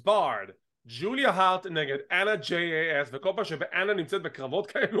Holds Barred, ג'וליה הארט נגד אנה ג'יי-אס, וכל פעם שאנה נמצאת בקרבות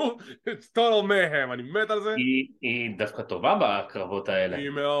כאלו it's total mayhem, אני מת על זה. היא דווקא טובה בקרבות האלה. היא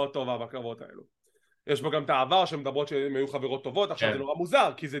מאוד טובה בקרבות האלו. יש בו גם את העבר שמדברות שהן היו חברות טובות. עכשיו זה נורא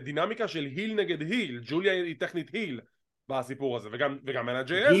מוזר כי זה דינמיקה של היל נגד היל, ג'וליה היא טכנית היל בסיפור הזה, וגם אנה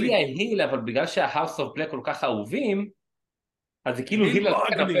ג'יי-אס ג'וליה היא היל, אבל בגלל שההאוס אוף בלק כל כך אהובים, אז זה כאילו היל היל על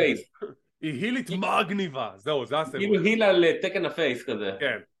תקן מגניב. הפייס. היא הילית מגניבה, זהו, זה הסיבוב. כאילו היל על תקן הפייס כזה.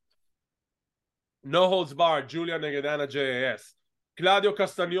 כן. No holds barred, ג'וליה נגד אנה JAS. קלאודיו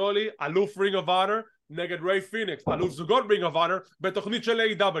קסטניולי, אלוף רינג אוף אונר, נגד ריי פיניקס, אלוף זוגות רינג אוף אונר, בתוכנית של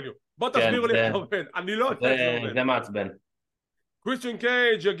A.W. בוא תסבירו לי איך זה עובד, אני לא יודע איך זה עובד. זה מעצבן. קריסטיאן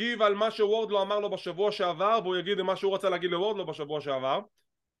קייג' יגיב על מה שוורדלו אמר לו בשבוע שעבר, והוא יגיד מה שהוא רצה להגיד לוורדלו בשבוע שעבר.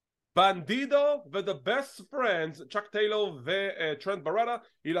 בנדידו ו-The Best Friends, צ'אק טיילור וטרנט ברדה,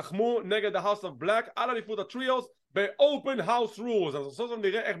 ילחמו נגד ה-House of Black על אליפות הטריוס ב-Open House Rules. אז סוף סוף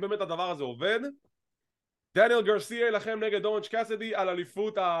נראה איך באמת הדבר הזה עובד. דניאל גרסיה ילחם נגד אורנג' קאסידי על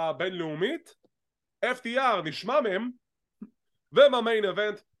אליפות הבינלאומית. FTR נשמע מהם. ובמיין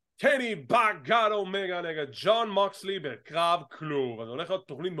איבנט קני בגאד אומגה נגד ג'ון מוקסלי בקרב כלוב. אז הולך להיות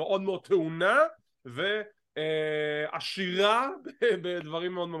תוכנית מאוד מאוד טעונה ועשירה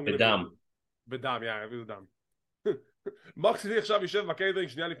בדברים מאוד מאוד בדם. בדם, יאללה, בדם. מוקסלי עכשיו יישב בקייטרינג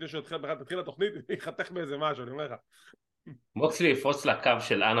שנייה לפני שתתחיל התוכנית, יחתך באיזה משהו, אני אומר לך. מוקסלי יפרוץ לקו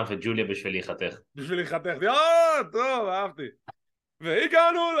של אנה וג'וליה בשביל להיחתך. בשביל להיחתך, טוב, אהבתי.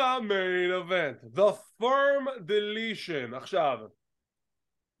 והגענו למיין איבנט, The Firm Deletion. עכשיו,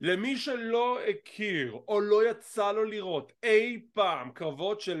 למי שלא הכיר או לא יצא לו לראות אי פעם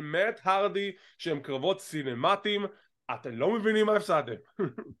קרבות של מאט הרדי שהם קרבות סינמטיים, אתם לא מבינים מה הפסדתם.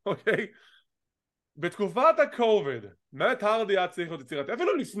 אוקיי? בתקופת הקוביד מאט הרדי היה צריך להיות יצירתי,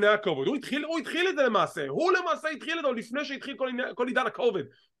 אפילו לפני הקוביד, הוא התחיל את זה למעשה, הוא למעשה התחיל את זה לפני שהתחיל כל עידן הקוביד,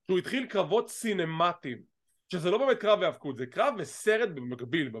 שהוא התחיל קרבות סינמטיים, שזה לא באמת קרב והאבקות, זה קרב וסרט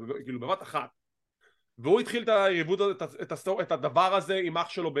במקביל, כאילו בבת אחת. והוא התחיל את היריבות, את הדבר הזה עם אח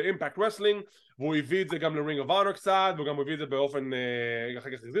שלו באימפקט רסלינג, והוא הביא את זה גם לרינג אוף אונר קצת, והוא גם הביא את זה באופן, אחר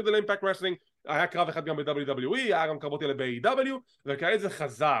כך החזיר את זה לאימפקט רסלינג, היה קרב אחד גם ב-WWE, היה גם קרבות אלה ב-AEW, וכעת זה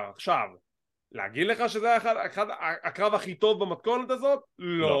חזר. עכשיו, להגיד לך שזה היה הקרב הכי טוב במתכונת הזאת?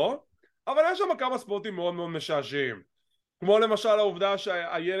 לא. אבל יש שם כמה ספורטים מאוד מאוד משעשעים. כמו למשל העובדה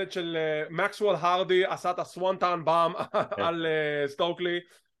שהילד של מקסוול הרדי עשה את הסוונטן באם על סטוקלי,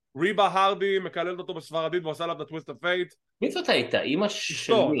 ריבה הרדי מקללת אותו בספרדית ועושה עליו את הטוויסט אוף פייט. מי זאת הייתה? אמא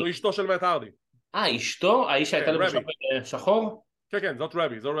של מי? זו אשתו של מאט הרדי. אשתו? האיש שהייתה לבושה בשחור? כן, זאת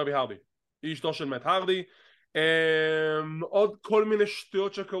רבי הרדי. היא אשתו של מאט הרדי. עוד כל מיני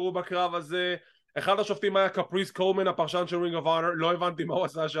שטויות שקרו בקרב הזה. אחד השופטים היה קפריס קולמן, הפרשן של רינג אוף אונר, לא הבנתי מה הוא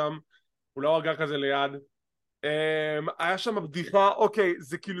עשה שם, הוא לא הרגע כזה ליד. היה שם בדיחה, אוקיי,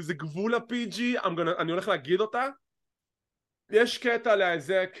 זה כאילו זה גבול ה-PG, אני הולך להגיד אותה. יש קטע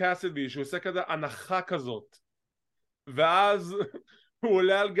לאיזה קאסידי שהוא עושה כזה הנחה כזאת, ואז הוא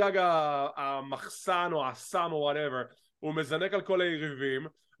עולה על גג המחסן או הסם או whatever, הוא מזנק על כל היריבים,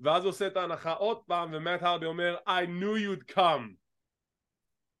 ואז הוא עושה את ההנחה עוד פעם, ומאט הרדי אומר I knew you'd come.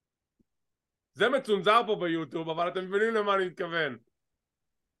 זה מצונזר פה ביוטיוב, אבל אתם מבינים למה אני מתכוון.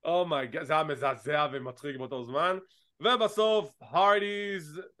 אומייגאד, זה היה מזעזע ומצחיק באותו זמן. ובסוף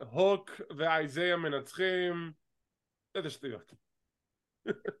הרדיז, הוק ואייזיה מנצחים. איזה שטויות.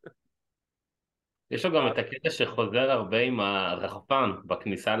 יש לו גם את הקטע שחוזר הרבה עם הרחפן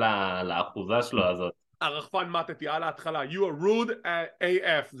בכניסה לאחוזה שלו הזאת. הרחפן מתתי על ההתחלה, you are rude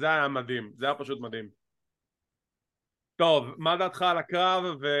AF, זה היה מדהים, זה היה פשוט מדהים. טוב, מה דעתך על הקרב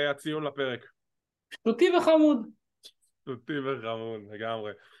והציון לפרק? שטותי וחמוד. שטותי וחמוד,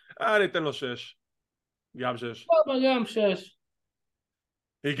 לגמרי. אני אתן לו 6. גם 6. גם 6.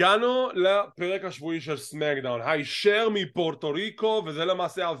 הגענו לפרק השבועי של סמקדאון, הישר מפורטו ריקו, וזה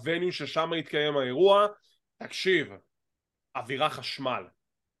למעשה הווניו ששם התקיים האירוע. תקשיב, אווירה חשמל.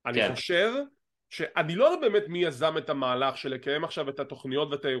 אני חושב שאני לא יודע באמת מי יזם את המהלך של לקיים עכשיו את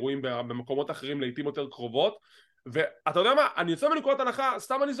התוכניות ואת האירועים במקומות אחרים לעתים יותר קרובות, ואתה יודע מה, אני יוצא מנקודת הנחה,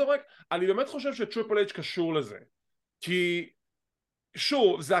 סתם אני זורק, אני באמת חושב שטריפל אייץ' קשור לזה, כי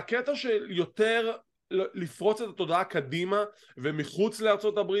שוב, זה הקטע של יותר לפרוץ את התודעה קדימה ומחוץ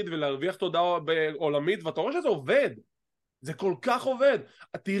לארצות הברית ולהרוויח תודעה עולמית, ואתה רואה שזה עובד, זה כל כך עובד.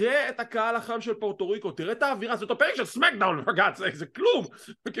 תראה את הקהל החם של פורטו ריקו, תראה את האווירה, זה אותו פרק של סמקדאון, זה כלום,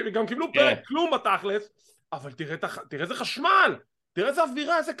 גם קיבלו פרק כלום בתכלס, אבל תראה איזה חשמל, תראה איזה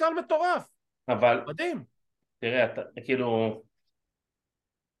אווירה, איזה קהל מטורף, אבל מדהים. תראה, כאילו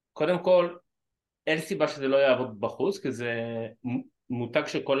קודם כל אין סיבה שזה לא יעבוד בחוץ, כי זה מותג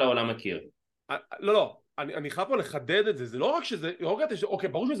שכל העולם מכיר. לא, אני חייב פה לחדד את זה, זה לא רק שזה, אוקיי,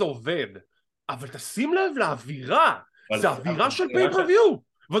 ברור שזה עובד, אבל תשים לב לאווירה, זה אווירה של פייפריוויו.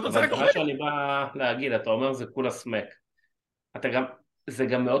 אבל מה שאני בא להגיד, אתה אומר זה כולה סמק, זה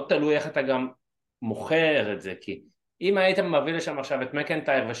גם מאוד תלוי איך אתה גם מוכר את זה, כי אם הייתם מביא לשם עכשיו את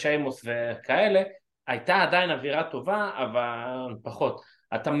מקנטייר ושיימוס וכאלה, הייתה עדיין אווירה טובה, אבל פחות.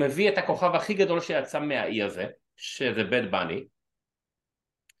 אתה מביא את הכוכב הכי גדול שיצא מהאי הזה, שזה בד בני,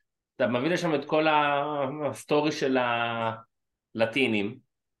 אתה מביא לשם את כל הסטורי של הלטינים,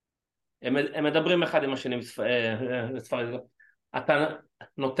 הם מדברים אחד עם השני בספרדית, אתה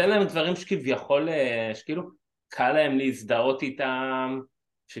נותן להם דברים שכביכול, שכאילו קל להם להזדהות איתם,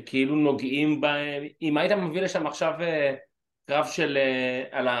 שכאילו נוגעים בהם. אם היית מביא לשם עכשיו קרב של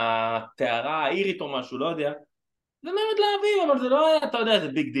על התארה האירית או משהו, לא יודע, זה מאוד להבין, אבל זה לא היה, אתה יודע, זה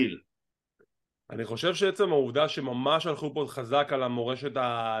ביג דיל. אני חושב שעצם העובדה שממש הלכו פה חזק על המורשת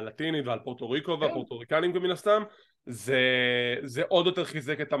הלטינית ועל פורטו ריקו והפורטוריקנים מן הסתם, זה עוד יותר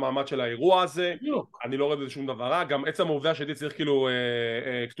חיזק את המעמד של האירוע הזה. אני לא רואה בזה שום דבר רע, גם עצם העובדה שהייתי צריך כאילו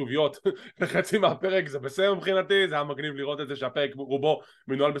כתוביות בחצי מהפרק, זה בסדר מבחינתי, זה היה מגניב לראות את זה שהפרק רובו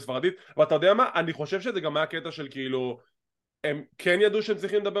מנוהל בספרדית. ואתה יודע מה? אני חושב שזה גם היה קטע של כאילו הם כן ידעו שהם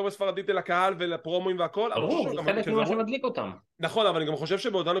צריכים לדבר בספרדית אל הקהל ולפרומואים והכל. ברור, זה חלק ממה שמדליק אותם. נכון, אבל אני גם חושב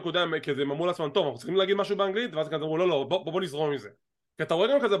שבאותה נקודה כזה הם אמרו לעצמם, טוב, אנחנו צריכים להגיד משהו באנגלית, ואז כזה אמרו, לא, בוא נזרום מזה. כי אתה רואה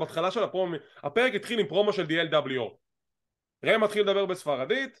גם כזה בהתחלה של הפרומואים, הפרק התחיל עם פרומו של DLWO. ראם מתחיל לדבר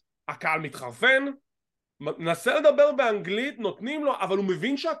בספרדית, הקהל מתחרפן, מנסה לדבר באנגלית, נותנים לו, אבל הוא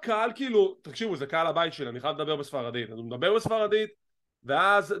מבין שהקהל כאילו, תקשיבו, זה קהל הבית שלי, אני חייב לדבר בספרדית. אז הוא מדבר בספרדית,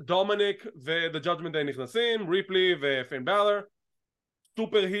 ואז דומיניק ו-The Judgment Day נכנסים, ריפלי ופיין בלר,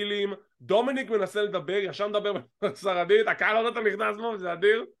 סופר הילים, דומיניק מנסה לדבר, ישר מדבר בספרדית, הקהל לא נותן נכנס בו, זה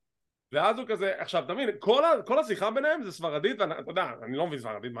אדיר. ואז הוא כזה, עכשיו תבין, כל השיחה ביניהם זה ספרדית, ואתה יודע, אני לא מבין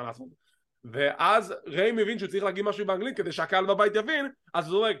ספרדית, מה לעשות? ואז ריי מבין שהוא צריך להגיד משהו באנגלית כדי שהקהל בבית יבין,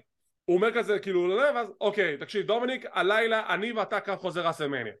 אז הוא אומר כזה כאילו, ואז אוקיי, תקשיב, דומיניק, הלילה אני ואתה קו חוזר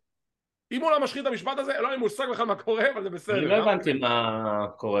רסלמניה. אם הוא לא משחית את המשפט הזה, לא, אני מושג בכלל מה קורה, אבל זה בסדר. אני לא הבנתי מה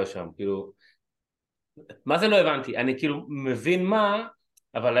קורה שם, כאילו, מה זה לא הבנתי? אני כאילו מבין מה,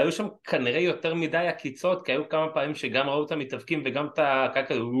 אבל היו שם כנראה יותר מדי עקיצות, כי היו כמה פעמים שגם ראו את המתאבקים וגם את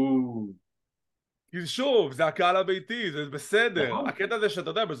הקקה, כי שוב, זה הקהל הביתי, זה בסדר. הקטע הזה שאתה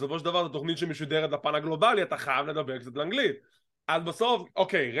יודע, בסופו של דבר זו תוכנית שמשודרת לפן הגלובלי, אתה חייב לדבר קצת לאנגלית. אז בסוף,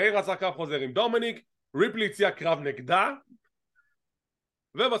 אוקיי, ריי רצה קרב חוזר עם דומיניק, ריפלי הציע קרב נגדה,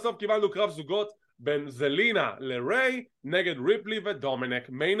 ובסוף קיבלנו קרב זוגות בין זלינה לריי נגד ריפלי ודומיניק,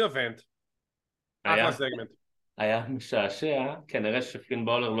 מיין אבנט. אחלה סגמנט. היה משעשע, כנראה שפין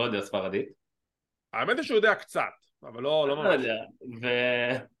בולר לא יודע ספרדית. האמת היא שהוא יודע קצת, אבל לא ממש.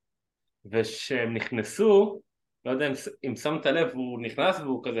 ושהם נכנסו, לא יודע אם שמת לב, הוא נכנס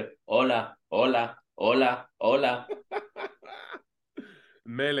והוא כזה, אולה, אולה, אולה, אולה.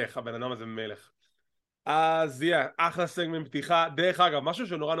 מלך, הבן אדם הזה מלך. אז אחלה סגמנט פתיחה. דרך אגב, משהו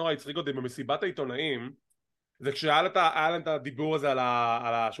שנורא הצחיק אותי במסיבת העיתונאים, זה כשהיה להם את הדיבור הזה על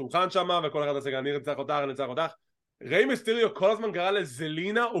השולחן שם, וכל אחד עושה, אני רצח אותך. ריי מיסטריו כל הזמן קרא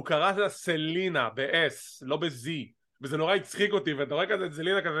לזלינה, הוא קרא לה סלינה, ב-S, לא ב-Z, וזה נורא הצחיק אותי, ואתה רואה כזה את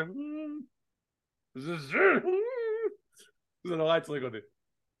זלינה כזה, זה נורא הצחיק אותי.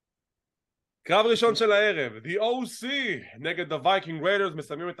 קרב ראשון של הערב, The OC נגד The Viking Raiders,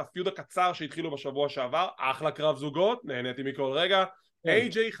 מסיימים את הפיוד הקצר שהתחילו בשבוע שעבר, אחלה קרב זוגות, נהניתי מכל רגע.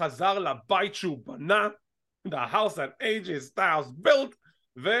 AJ חזר לבית שהוא בנה, The house that AJ Styles built,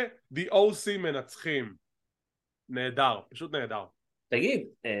 ו-The OC מנצחים. נהדר, פשוט נהדר. תגיד,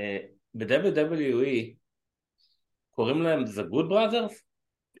 ב-WWE קוראים להם The Good Brothers?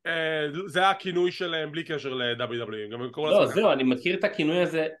 זה הכינוי שלהם בלי קשר ל-WWE. לא, זהו, אני מכיר את הכינוי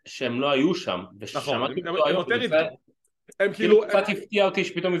הזה שהם לא היו שם. נכון, הם כאילו קצת הפתיע אותי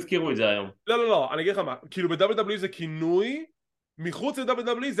שפתאום הזכירו את זה היום. לא, אני אגיד לך מה, כאילו ב-WWE זה כינוי, מחוץ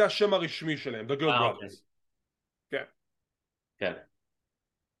ל-WWE זה השם הרשמי שלהם, The Good Brothers. כן.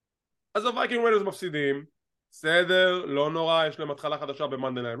 אז הווייקינג ריידרס מפסידים, בסדר, לא נורא, יש להם התחלה חדשה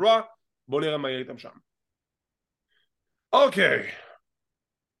ב-Monday Night Raw, בואו נראה מה יהיה איתם שם. אוקיי,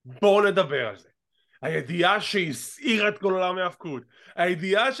 בואו נדבר על זה. הידיעה שהסעירה את כל עולם ההפקות,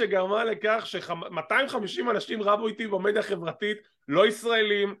 הידיעה שגרמה לכך ש250 אנשים רבו איתי במדיה החברתית, לא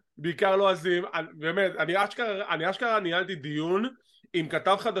ישראלים, בעיקר לא עזים, באמת, אני אשכרה ניהלתי דיון עם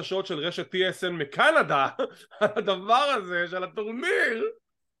כתב חדשות של רשת TSN מקנדה, על הדבר הזה, של הטורניר.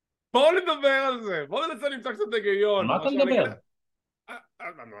 בואו נדבר על זה, בואו נמצא קצת היגיון. מה אתה מדבר?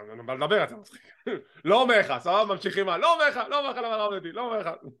 אני בא לדבר, אתה מצחיק. לא אומר לך, סבבה, ממשיכים מה, לא אומר לך, למה רבתי, לא אומר לך.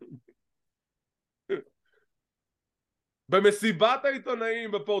 במסיבת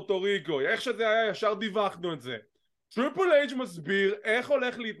העיתונאים בפורטו ריקו, איך שזה היה, ישר דיווחנו את זה. טריפל אייג' מסביר איך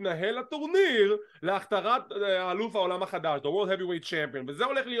הולך להתנהל הטורניר להכתרת האלוף העולם החדש, The World Heavyweight Champion, וזה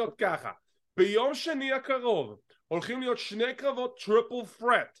הולך להיות ככה. ביום שני הקרוב הולכים להיות 2 קרבות טריפל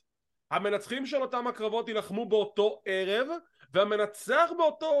פרט. המנצחים של אותם הקרבות ילחמו באותו ערב, והמנצח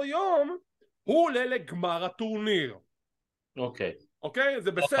באותו יום הוא עולה לגמר הטורניר. אוקיי?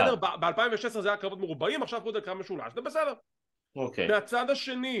 זה בסדר, ב-2016 זה היה קרבות מרובעים, עכשיו קרבות קרב משולש, זה בסדר. מהצד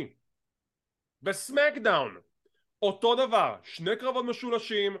השני, בסמקדאון אותו דבר, שני קרבות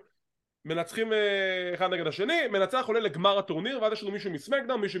משולשים, מנצחים אחד נגד השני, מנצח עולה לגמר הטורניר, ואז יש לנו מישהו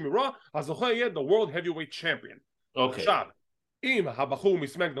מסמקדאון, מישהו מרוע, הזוכה יהיה the world heavyweight champion. עכשיו, אם הבחור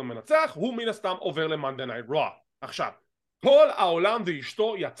מסמקדאון מנצח, הוא מן הסתם עובר למאנדי נייט רוע. עכשיו, כל העולם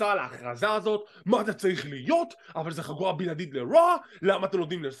ואשתו יצא על ההכרזה הזאת, מה זה צריך להיות, אבל זה חגורה בלעדית לרוע, למה אתם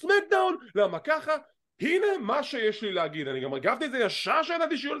נותנים לסמקדאון, למה ככה? הנה מה שיש לי להגיד, אני גם הגבתי את זה ישר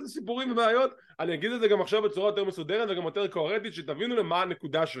שידעתי שיהיו לזה סיפורים ובעיות, אני אגיד את זה גם עכשיו בצורה יותר מסודרת וגם יותר קוהרנטית, שתבינו למה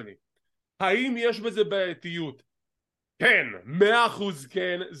הנקודה שלי. האם יש בזה בעייתיות? כן, 100%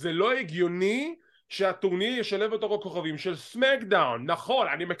 כן, זה לא הגיוני שהטורניר ישלב בתוך הכוכבים של סמקדאון, נכון,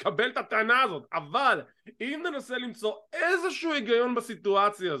 אני מקבל את הטענה הזאת, אבל אם ננסה למצוא איזשהו היגיון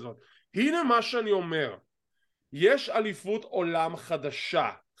בסיטואציה הזאת, הנה מה שאני אומר, יש אליפות עולם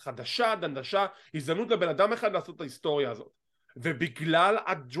חדשה, דנדשה, הזדמנות לבן אדם אחד לעשות את ההיסטוריה הזאת, ובגלל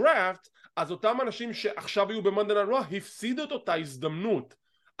הדראפט, אז אותם אנשים שעכשיו היו במאנדי נייט רוע הפסידו את אותה הזדמנות.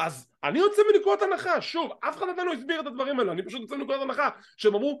 אז אני יוצא מנקודת הנחה, שוב, אף אחד לא הסביר את הדברים האלה, אני פשוט יוצא מנקודת הנחה,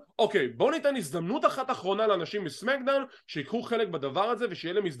 שהם אמרו, אוקיי, בואו ניתן הזדמנות אחת אחרונה לאנשים מסמקדאון, שיקחו חלק בדבר הזה,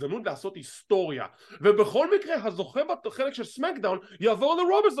 ושיהיה להם הזדמנות לעשות היסטוריה, ובכל מקרה, הזוכה בחלק של סמקדאון, יעבור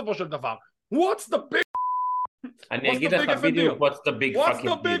לרוע בסופו של דבר. What's the big... אני אגיד לך בדיוק what's the big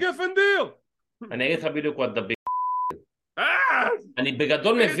fucking deal? אני אגיד לך בדיוק what the big אני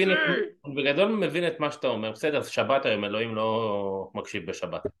בגדול מבין את מה שאתה אומר, בסדר, שבת היום, אלוהים לא מקשיב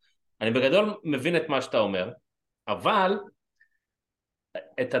בשבת, אני בגדול מבין את מה שאתה אומר, אבל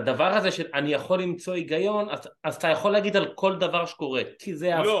את הדבר הזה שאני יכול למצוא היגיון, אז אתה יכול להגיד על כל דבר שקורה, כי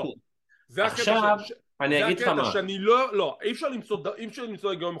זה האבקות. עכשיו אני אגיד לך מה, שאני לא, אי אפשר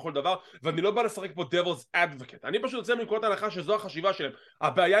למצוא היגיון בכל דבר, ואני לא בא לשחק פה devil's advocate, אני פשוט יוצא מנקודת ההנחה שזו החשיבה שלהם.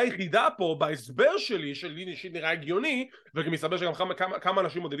 הבעיה היחידה פה בהסבר שלי שנראה הגיוני, וגם מסתבר שגם כמה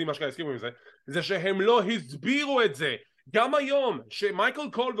אנשים מודדים מה הסכימו עם זה, זה שהם לא הסבירו את זה. גם היום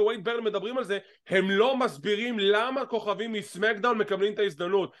שמייקל קול ווייד ברן מדברים על זה, הם לא מסבירים למה כוכבים מסמקדאון מקבלים את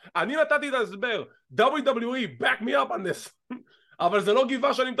ההזדמנות. אני נתתי את ההסבר, WWE back me up on this, אבל זה לא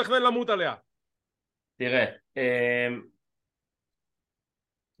גבעה שאני מתכנן למות עליה. תראה,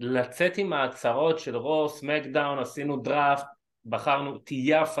 לצאת עם ההצהרות של רו, סמקדאון, עשינו דראפט, בחרנו,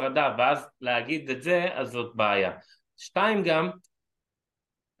 תהיה הפרדה, ואז להגיד את זה, אז זאת בעיה. 2 גם,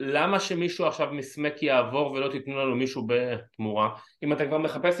 למה שמישהו עכשיו מסמק יעבור ולא תיתנו לנו מישהו בתמורה? אם אתה כבר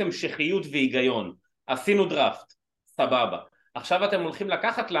מחפש המשכיות והיגיון, עשינו דראפט, סבבה. עכשיו אתם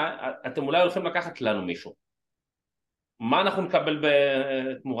אולי הולכים לקחת לנו מישהו. מה אנחנו נקבל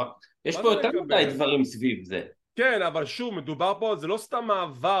בתמורה? יש פה יותר מדי דברים סביב זה. כן, אבל שוב, מדובר פה, זה לא סתם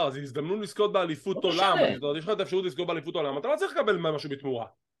מעבר, זה הזדמנות לזכות באליפות עולם, יש לך את האפשרות לזכות באליפות עולם, אתה לא צריך לקבל משהו בתמורה.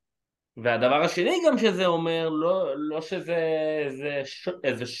 והדבר השני גם שזה אומר, לא שזה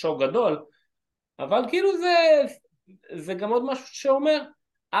איזה שוק גדול, אבל כאילו זה גם עוד משהו שאומר,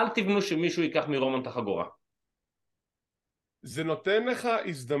 אל תבנו שמישהו ייקח מרומן את החגורה. זה נותן לך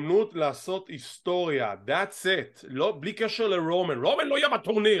הזדמנות לעשות היסטוריה, that's it, לא, בלי קשר לרומן, רומן לא יהיה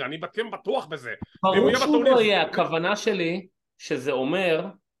בטורניר, אני בטוח בזה. ברור שהוא לא יהיה, הכוונה שלי שזה אומר,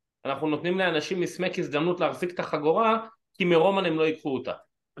 אנחנו נותנים לאנשים מסמק הזדמנות להחזיק את החגורה, כי מרומן הם לא ייקחו אותה.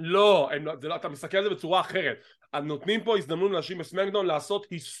 לא, אתה מסתכל על זה בצורה אחרת, נותנים פה הזדמנות לאנשים מסמקדאון לעשות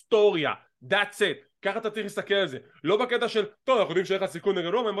היסטוריה, that's it, ככה אתה צריך להסתכל על זה, לא בקטע של, טוב, אנחנו יודעים שיש לך סיכון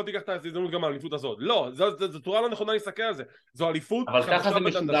נגד רומן, בוא תיקח את ההזדמנות גם על האליפות הזאת, לא, זו תורה לא נכונה להסתכל על זה, זו אליפות, אבל ככה זה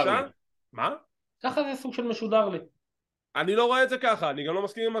משודר לי. מה? ככה זה סוג של משודר לי. אני לא רואה את זה ככה, אני גם לא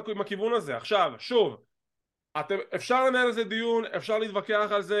מסכים עם הכיוון הזה. עכשיו, שוב, אפשר לנהל על זה דיון, אפשר להתווכח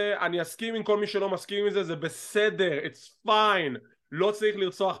על זה, אני אסכים עם כל מי שלא מסכים עם זה, זה בסדר, it's fine, לא צריך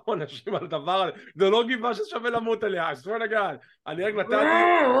לרצוח פה אנשים על דבר הזה, זה לא גבעה ששווה למות עליה, I swear to God,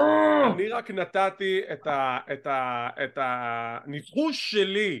 אני רק נתתי את הניחוש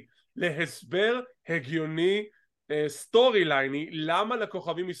שלי להסבר הגיוני, סטורי לייני, למה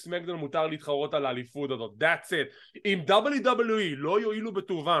לכוכבים מסמקדאון מותר להתחרות על האליפות הזאת, that's it. אם WWE לא יועילו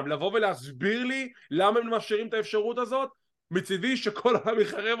בטובם לבוא ולהסביר לי למה הם מאפשרים את האפשרות הזאת, מצידי שכל העם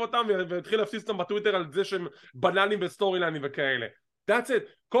יחרב אותם ויתחיל להפסיס אותם בטוויטר על זה שהם בנאלים בסטורי לייני וכאלה, that's it.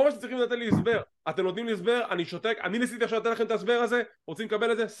 כל מה שצריכים לתת לי הסבר, אתם נותנים לי הסבר, אני שותק, אני ניסיתי עכשיו לתת לכם את ההסבר הזה, רוצים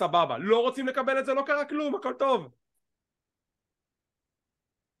לקבל את זה, סבבה, לא רוצים לקבל את זה, לא קרה כלום, הכל טוב.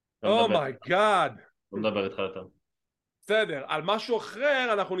 אומייגאד, לא מדבר איתך יותר. בסדר, על משהו אחר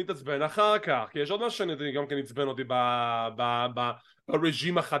אנחנו נתעצבן אחר כך, כי יש עוד משהו שאני גם כן נתעצבן אותי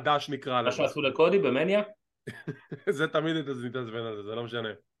ברג'ים החדש נקרא לזה. מה שעשו לקודי במניה? זה תמיד נתעצבן על זה, זה לא משנה.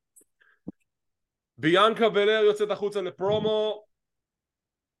 ביאנקה בלר יוצאת החוצה לפרומו,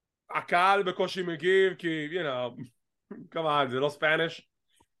 הקהל בקושי מגיב, כי, you know, כמה, זה לא ספניש.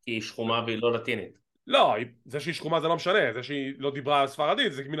 כי היא שחומה והיא לא לטינית. לא, זה שהיא שחומה זה לא משנה, זה שהיא לא דיברה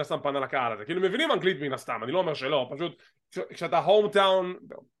ספרדית, זה מן הסתם פנה לקהל הזה, כאילו מבינים אנגלית מן הסתם, אני לא אומר שלא, פשוט כשאתה הום טאון...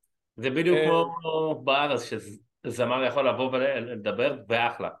 זה בדיוק כמו בארץ, שזמר יכול לבוא ולדבר,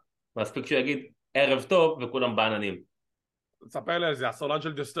 ואחלה. מספיק שהוא יגיד ערב טוב וכולם בעננים. תספר לי על זה, הסולן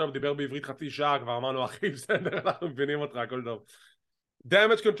של דיסטרב דיבר בעברית חצי שעה, כבר אמרנו אחי בסדר, אנחנו מבינים אותך, הכל טוב.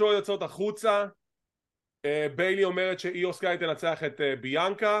 Damage Control יוצאות החוצה, ביילי אומרת שהיא אוסקאי תנצח את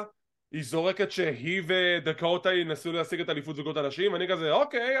ביאנקה, היא זורקת שהיא ודקוטה ינסו להשיג את האליפות זוגות הנשים, אני כזה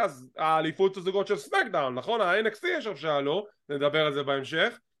אוקיי, אז האליפות זוגות של סמקדאון, נכון? ה-NXT ישב שאלו, נדבר על זה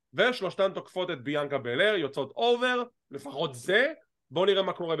בהמשך, ושלושתן תוקפות את ביאנקה בלר, יוצאות אובר, לפחות זה, בואו נראה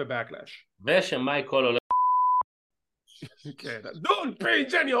מה קורה בבקלאש. ושמייקול עולה כן, דון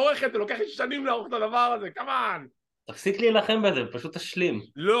פיג' אני עורכת, זה לוקח לי שנים לערוך את הדבר הזה, כמובן. תפסיק להילחם בזה, פשוט תשלים.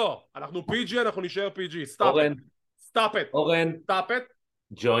 לא, אנחנו PG, אנחנו נשאר PG, stop אורן, it, stop it, אורן, stop it,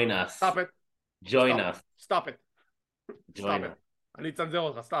 join us, stop it, join us, stop it, join stop it, us. אני אצנזר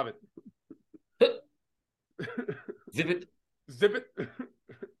אותך, stop it. zip it. zip it,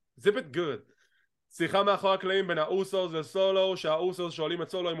 zip it good. שיחה מאחורי הקלעים בין האוסוס וסולו, שהאוסוס שואלים את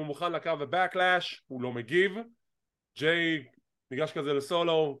סולו אם הוא מוכן לקרב בבקלאש, הוא לא מגיב, ג'יי ניגש כזה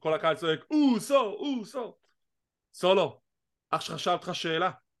לסולו, כל הקהל צועק אוסו, סולו, אח שלך שאל אותך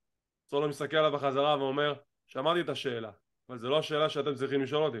שאלה. סולו מסתכל עליו בחזרה ואומר, שמעתי את השאלה, אבל זה לא השאלה שאתם צריכים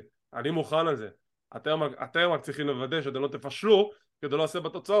לשאול אותי, אני מוכן על זה, אתם רק צריכים לוודא שאתם לא תפשלו כדי לא לעשה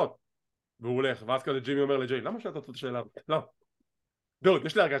בתוצאות. והוא הולך, ואז כזה ג'ימי אומר לג'יי, למה שאלת את השאלה? לא. דוד,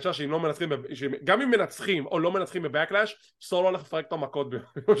 יש לי הרגשה שאם לא מנצחים, גם אם מנצחים או לא מנצחים בבקלאש, סולו הולך לפרק את המכות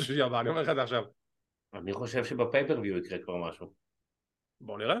ביום שישי הבא, אני אומר לך את זה עכשיו. אני חושב שבפייפריוויו יקרה כבר משהו.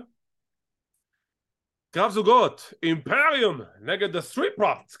 בואו נראה. קרב זוגות, אימפריום נגד The Street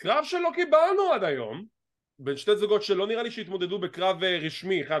Profits, קרב שלא קיבלנו עד היום, בין שתי זוגות שלא נראה לי שהתמודדו בקרב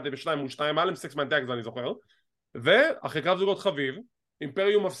רשמי, 1-2 מול 2, היה להם 6-man tags אני זוכר, ואחרי קרב זוגות חביב,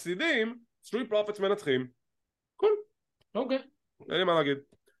 אימפריום מפסידים, Street Profits מנצחים, קול, אוקיי. אין לי מה להגיד.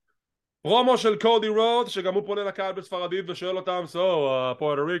 פרומו של קודי רוד, שגם הוא פונה לקהל בספרדית ושואל אותם, So,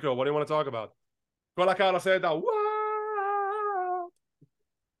 Puerto Rico, what do you want to talk about? כל הקהל עושה את וואו,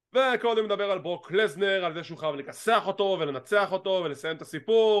 וקודם מדבר על ברוק לסנר, על זה שהוא חייב לכסח אותו ולנצח אותו ולסיים את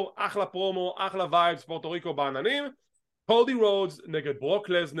הסיפור, אחלה פרומו, אחלה וייבס, פורטו ריקו בעננים. קודי רודס נגד ברוק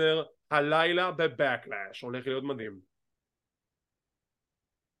לסנר הלילה בבקלאש, הולך להיות מדהים.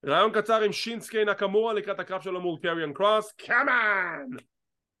 רעיון קצר עם שינסקי נקמורה לקראת הקרב שלו מול קריאן קרוס, קאמן!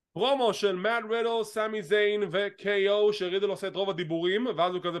 פרומו של מאט רידל, סמי זיין ו-KO, שרידל עושה את רוב הדיבורים,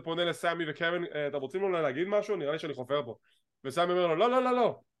 ואז הוא כזה פונה לסמי וקווין, אתם רוצים לו להגיד משהו? נראה לי שאני חופר פה. וסמי אומר לו,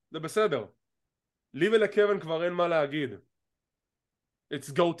 לא, זה בסדר. לי ולקווין כבר אין מה להגיד. It's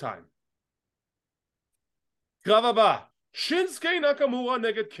go time. קרב הבא, שינסקי נקמורה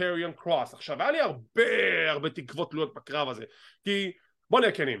נגד קריאן קרוס. עכשיו, היה לי הרבה תקוות תלויות בקרב הזה, כי בוא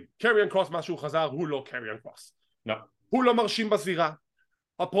נהיה כנים, קריאן קרוס מה שהוא חזר הוא לא קריאן קרוס. לא. הוא לא מרשים בזירה,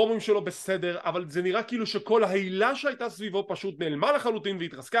 הפרומים שלו בסדר, אבל זה נראה כאילו שכל ההילה שהייתה סביבו פשוט נעלמה לחלוטין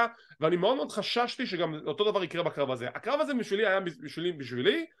והתרסקה, ואני מאוד חששתי שגם אותו דבר יקרה בקרב הזה. הקרב הזה בשבילי היה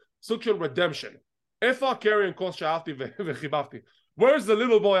בשבילי סוג של redemption. איפה הקריאן קרוס שאהבתי וחיבבתי? Where's the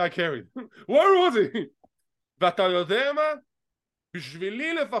little boy I carried? Where was he? ואתה יודע מה?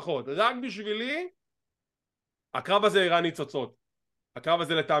 בשבילי לפחות, רק בשבילי, הקרב הזה הראה ניצוצות. הקרב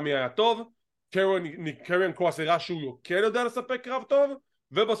הזה לטעמי היה טוב, קריאן קרוס הראה שהוא כן יודע לספק קרב טוב,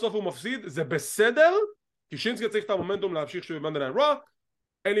 ובסוף הוא מפסיד, זה בסדר, כי שינסקי צריך את המומנטום להמשיך שהוא במנדי נייט רוק,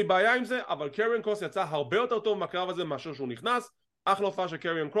 אין לי בעיה עם זה, אבל קריאן קרוס יצא הרבה יותר טוב מהקרב הזה מאשר שהוא נכנס, אחלה הופעה של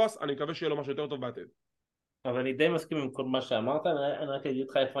קריאן קרוס, אני מקווה שיהיה לו משהו יותר טוב בעתיד. אבל אני די מסכים עם כל מה שאמרת, אני רק אגיד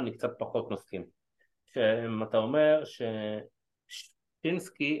לך איפה אני קצת פחות מסכים. שאתה אומר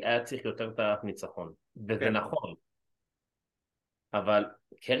ששינסקי היה צריך יותר את הניצחון, וזה נכון. אבל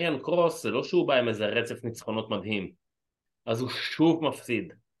קריאן קרוס זה לא שהוא בא עם איזה רצף ניצחונות מדהים, אז הוא שוב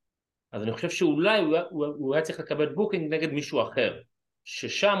מפסיד. אז אני חושב שאולי הוא היה צריך לקבל בוקינג נגד מישהו אחר,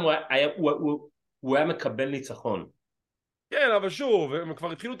 ששם הוא היה מקבל ניצחון. כן, אבל שוב, הם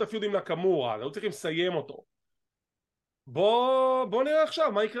כבר התחילו את הפיוד עם נקמורה, היו צריכים לסיים אותו. בוא נראה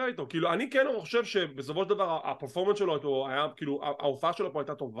עכשיו מה יקרה איתו. כאילו אני כן חושב שבסופו של דבר הפרפורמנס שלו היה, כאילו ההופעה שלו פה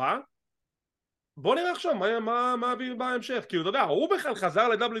הייתה טובה. בוא נראה עכשיו מה אביר בהמשך. כאילו אתה יודע, הוא בכלל חזר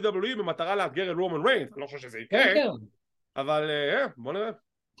ל-WWE במטרה לאתגר את רומן ריינס, אני לא חושב שזה יקרה, אבל בוא נראה.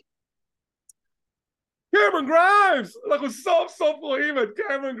 קמרון גריימס, אנחנו סוף רואים את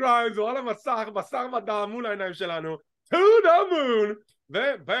קמרון גריימס, הוא על המסך, בשר מדע מול העיניים שלנו, to the moon,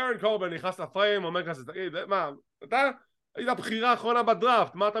 וברון קורבן נכנס לפריים, אומר כזה, תגיד, מה, אתה היית הבחירה האחרונה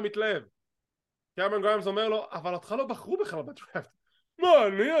בדראפט, מה אתה מתלהב? קמרון גריימס אומר לו, אבל אותך לא בחרו בכלל בדראפט. לא,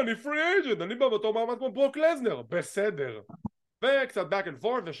 אני פרי אייג'נט, אני בא בתור מעמד כמו ברוק לזנר, בסדר. וקצת back and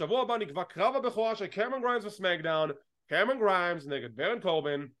forth, ושבוע הבא נקבע קרב הבכורה של קמרון גריימס וסמקדאון, קמרון גריימס נגד ברן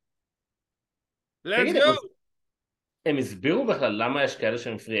קורבין. Let's go! הם הסבירו בכלל למה יש כאלה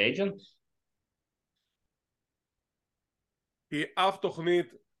שהם פרי אייג'נט? כי אף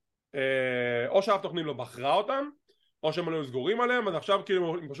תוכנית, או שאף תוכנית לא בחרה אותם, או שהם לא סגורים עליהם, אז עכשיו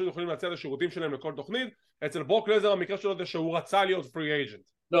כאילו הם פשוט יכולים להציע את השירותים שלהם לכל תוכנית. אצל ברוק לזנר המקרה שלו זה שהוא רצה להיות פרי אייג'נט.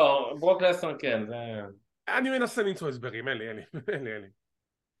 לא, ברוק לזנר כן, זה... אני מנסה למצוא הסברים, אין לי.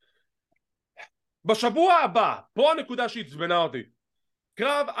 בשבוע הבא, פה הנקודה שהצבנה אותי,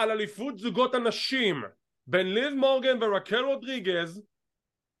 קרב על אליפות זוגות הנשים בין ליז מורגן ורקל רודריגז,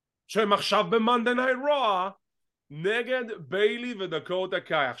 שהם עכשיו ב-Monday Night Raw, נגד ביילי ודקוטה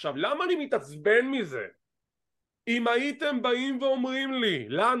קאי. עכשיו, למה אני מתעצבן מזה? אם הייתם באים ואומרים לי,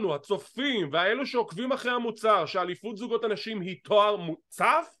 לנו, הצופים והאלו שעוקבים אחרי המוצר, שאליפות זוגות הנשים היא תואר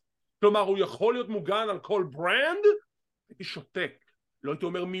מוצף, כלומר הוא יכול להיות מוגן על כל ברנד, הייתי שותק, לא הייתי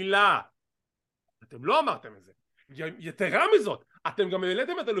אומר מילה. אתם לא אמרתם את זה. יתרה מזאת, אתם גם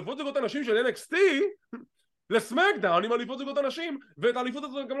העליתם את אליפות זוגות הנשים של NXT לסמקדאון עם אליפות זוגות הנשים, ואת האליפות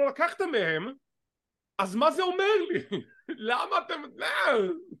הזאת גם לא לקחתם מהם, אז מה זה אומר לי? למה אתם...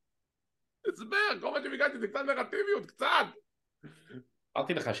 הסבר, כל מה שביקשתי זה קצת נרטיביות, קצת.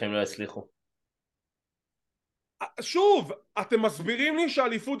 אמרתי לך שהם לא הצליחו. שוב, אתם מסבירים לי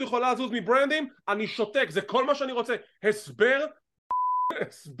שהאליפות יכולה לזוז מברנדים, אני שותק, זה כל מה שאני רוצה. הסבר,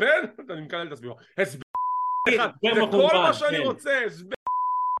 אני מקלל את הסביבה, הסבר אחד, זה כל מה שאני רוצה, הסבר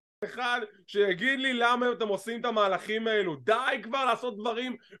אחד שיגיד לי למה אתם עושים את המהלכים האלו. די כבר לעשות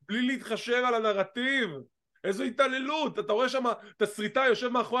דברים בלי להתחשב על הנרטיב. איזו התעללות, אתה רואה שם תסריטאי יושב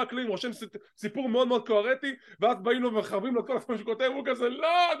מאחורי הקלעים, רושם סיפור מאוד מאוד קוהרנטי, ואז באים לו וחרבים לו כל הזמן שכותב, הוא כזה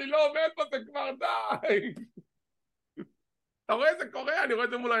לא, אני לא עובד בזה כבר, די. אתה רואה איזה קורה, אני רואה את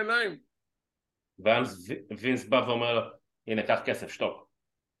זה מול העיניים. ואז וינס בא ואומר לו, הנה קח כסף, שתוק.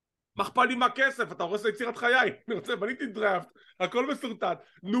 מה אכפת לי מהכסף? אתה רואה שזה יצירת חיי, אני רוצה, בניתי דראפט, הכל מסורטט,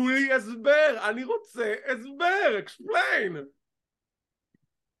 תנו לי הסבר, אני רוצה הסבר, explain.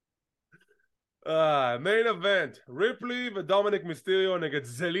 מיין אבנט, ריפלי ודומניק מיסטריו נגד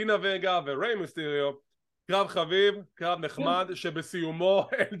זלינה וגה וריי מיסטריו, קרב חביב, קרב נחמד שבסיומו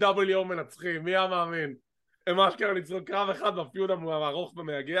LWO מנצחים, מי המאמין? הם אשכרה ניצחו קרב אחד בפיוד הארוך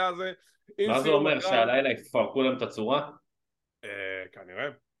ומייגע הזה. מה זה אומר, שהלילה יפרקו להם את הצורה? כנראה.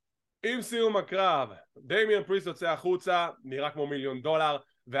 עם סיום הקרב דמיאן פריסט יוצא החוצה, נראה כמו $1,000,000,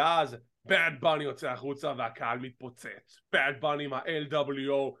 ואז בד בני יוצא החוצה והקהל מתפוצץ. בד בני עם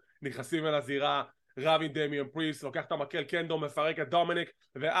ה-LWO נכנסים אל הזירה, רב עם דמיאן פריסט, לוקח את המקל קנדו, מפרק את דומיניק,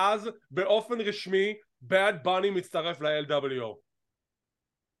 ואז באופן רשמי בד בני מצטרף ל-LWO.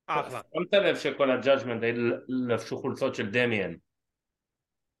 אחלה. שמת לב שכל הג'אג'מנט לבשו חולצות של דמיאן.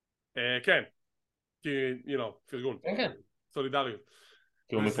 כן, כי, פרגון, כן. סולידריות.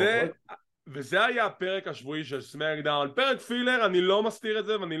 וזה היה הפרק השבועי של סמקדאון, פרק פילר, אני לא מסתיר את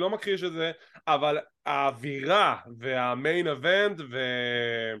זה ואני לא מכחיש את זה, אבל האווירה והמיין אבנט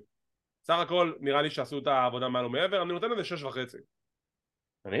סך הכל נראה לי שעשו את העבודה מעל ומעבר, אני נותן לזה 6.5.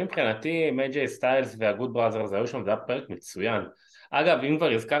 אני מבחינתי מייג'יי סטיילס והגוד בראזרס היו שם, זה היה פרק מצוין. אגב, אם כבר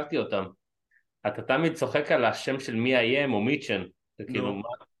הזכרתי אותם, אתה תמיד צוחק על השם של מי איים או מיצ'ן, כאילו מה?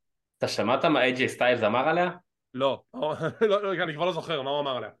 אתה שמעת מה אייג'יי סטיילס אמר עליה? לא, אני כבר לא זוכר מה הוא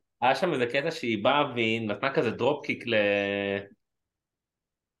אמר עליה. היה שם איזה קטע שהיא באה והיא נתנה כזה דרופ קיק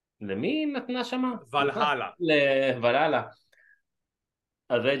למי נתנה שמה? ולהלה. לוולהלה.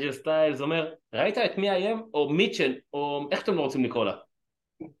 אז אייג'יי סטיילס אומר, ראית את מי איים או מיצ'ן או איך אתם לא רוצים לקרוא לה?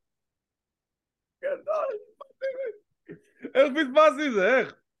 איך פספסתי זה,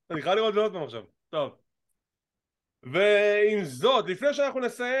 איך? אני חייב לראות זה עוד פעם עכשיו. טוב. ועם זאת, לפני שאנחנו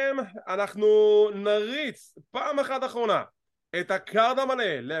נסיים, אנחנו נריץ פעם אחת אחרונה את הקארד המלא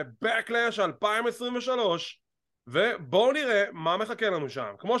ל-Backlash 2023, ובואו נראה מה מחכה לנו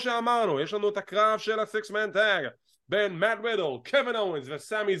שם. כמו שאמרנו, יש לנו את הקרב של ה-6-man tag בין מאט רידל, קווין אורנס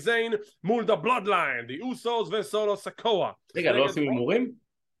וסמי זיין מול The Bloodline, The Usos וסולו סקואה. רגע, לא עושים הימורים?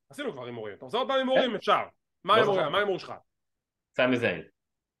 עשינו כבר הימורים. אתה רוצה עוד פעם הימורים? אפשר. מה ההימור שלך? סמי זיין.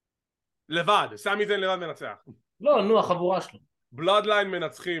 לבד, סמי זיין לבד מנצח. לא, נו, החבורה שלו. בלאדליין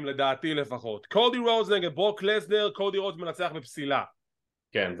מנצחים, לדעתי לפחות. קודי רודס נגד ברוק לסנר, קודי רודס מנצח בפסילה.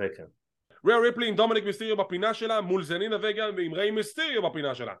 כן, זה כן. ריאה ריפלי עם דומיניק מיסטריו בפינה שלה, מול זלינה וגה עם ריי מיסטריו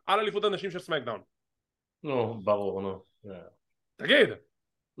בפינה שלה, על אליפות הנשים של סמקדאון. נו, ברור, נו. תגיד.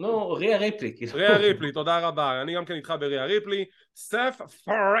 נו, ריאה ריפלי. ריאה ריפלי, תודה רבה. אני גם כן איתך בריאה ריפלי. סף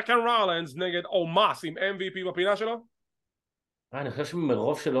פרקן רולנס נגד אומאס עם MVP בפינה שלו. אני חושב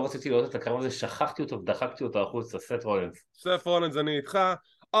שמרוב שלא רציתי לראות את הקרב הזה, שכחתי אותו ודחקתי אותו החוצה, סט רולינס. סף רולינס, אני איתך.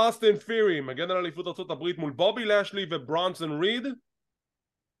 אוסטין פירי מגן על אליפות ארצות הברית מול בובי לשלי וברונסון ריד.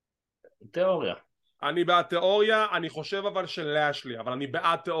 תיאוריה. אני בעד תיאוריה, אני חושב אבל של לשלי, אבל אני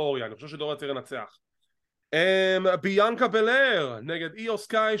בעד תיאוריה, אני חושב שדוריה צריך לנצח. ביאנקה בלר נגד איו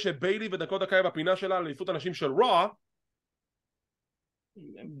סקאי, שביילי ודקות הקאי בפינה שלה לאליפות הנשים של רוע.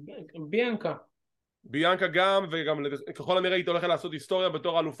 ביאנקה. ביאנקה גם, וגם ככל הנראה היא הולכת לעשות היסטוריה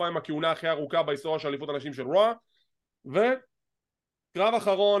בתור אלופה עם הכהונה הכי ארוכה בהיסטוריה של אליפות הנשים של רוע. וקרב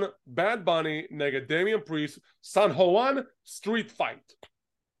אחרון, בד בני נגד דמיאן פריסט, סן הואן, סטריט פייט.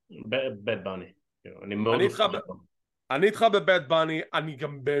 בד בני. אני איתך בבד בני, אני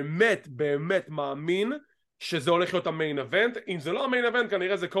גם באמת באמת מאמין שזה הולך להיות המיין אבנט. אם זה לא המיין אבנט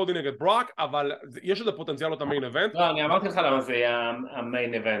כנראה זה קודי נגד ברוק, אבל יש לזה פוטנציאל להיות המיין אבנט. לא, אני אמרתי לך למה זה יהיה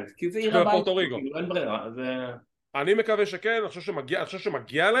המיין אבנט, כי זה עיר הבית, אין ברירה. אני מקווה שכן, אני חושב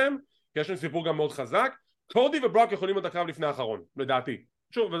שמגיע להם, כי יש להם סיפור גם מאוד חזק. קודי וברוק יכולים להיות הקרב לפני האחרון, לדעתי.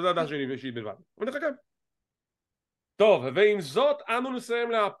 שוב, וזה הדעה שלי אישית בלבד. ונחכה. טוב, ועם זאת אנו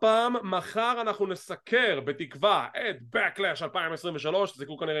נסיים להפעם. מחר אנחנו נסקר בתקווה את Backlash 2023,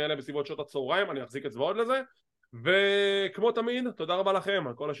 סיקור כנראה יעלה בסביבות שעות הצהריים, אני אחזיק אצבעות לזה. וכמו תמיד, תודה רבה לכם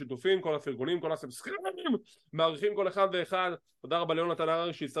על כל השיתופים, כל הפרגונים, כל הסאבסקרייבים, מעריכים כל אחד ואחד. תודה רבה ליונתן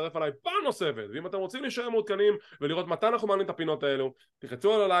הררי שהצטרף עליי פעם נוספת. ואם אתם רוצים להישאר מעודכנים ולראות מתי אנחנו מעלים את הפינות האלו,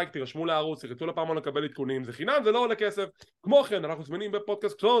 תחצו על הלייק, תירשמו לערוץ, תחצו לפעמון לקבל עדכונים, זה חינם, זה לא עולה כסף. כמו כן, אנחנו זמינים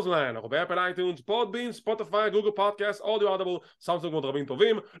בפודקאסט קלוזליין, אנחנו באפל אייטיונס, פודבין, ספוטיפיי, גוגל פודקאסט, אודיו אודיבל, סאונדסונג ועוד רבים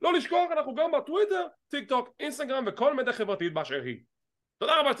טובים. לא לשכוח, אנחנו גם בטוויטר, טיק טוק, אינסטגרם וכל מדיה חברתית באשר היא.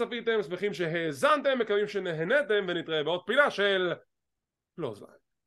 תודה רבה שצפיתם, שמחים שהאזנתם, מקווים שנהנתם, ונתראה בעוד פינה של קלוזליין.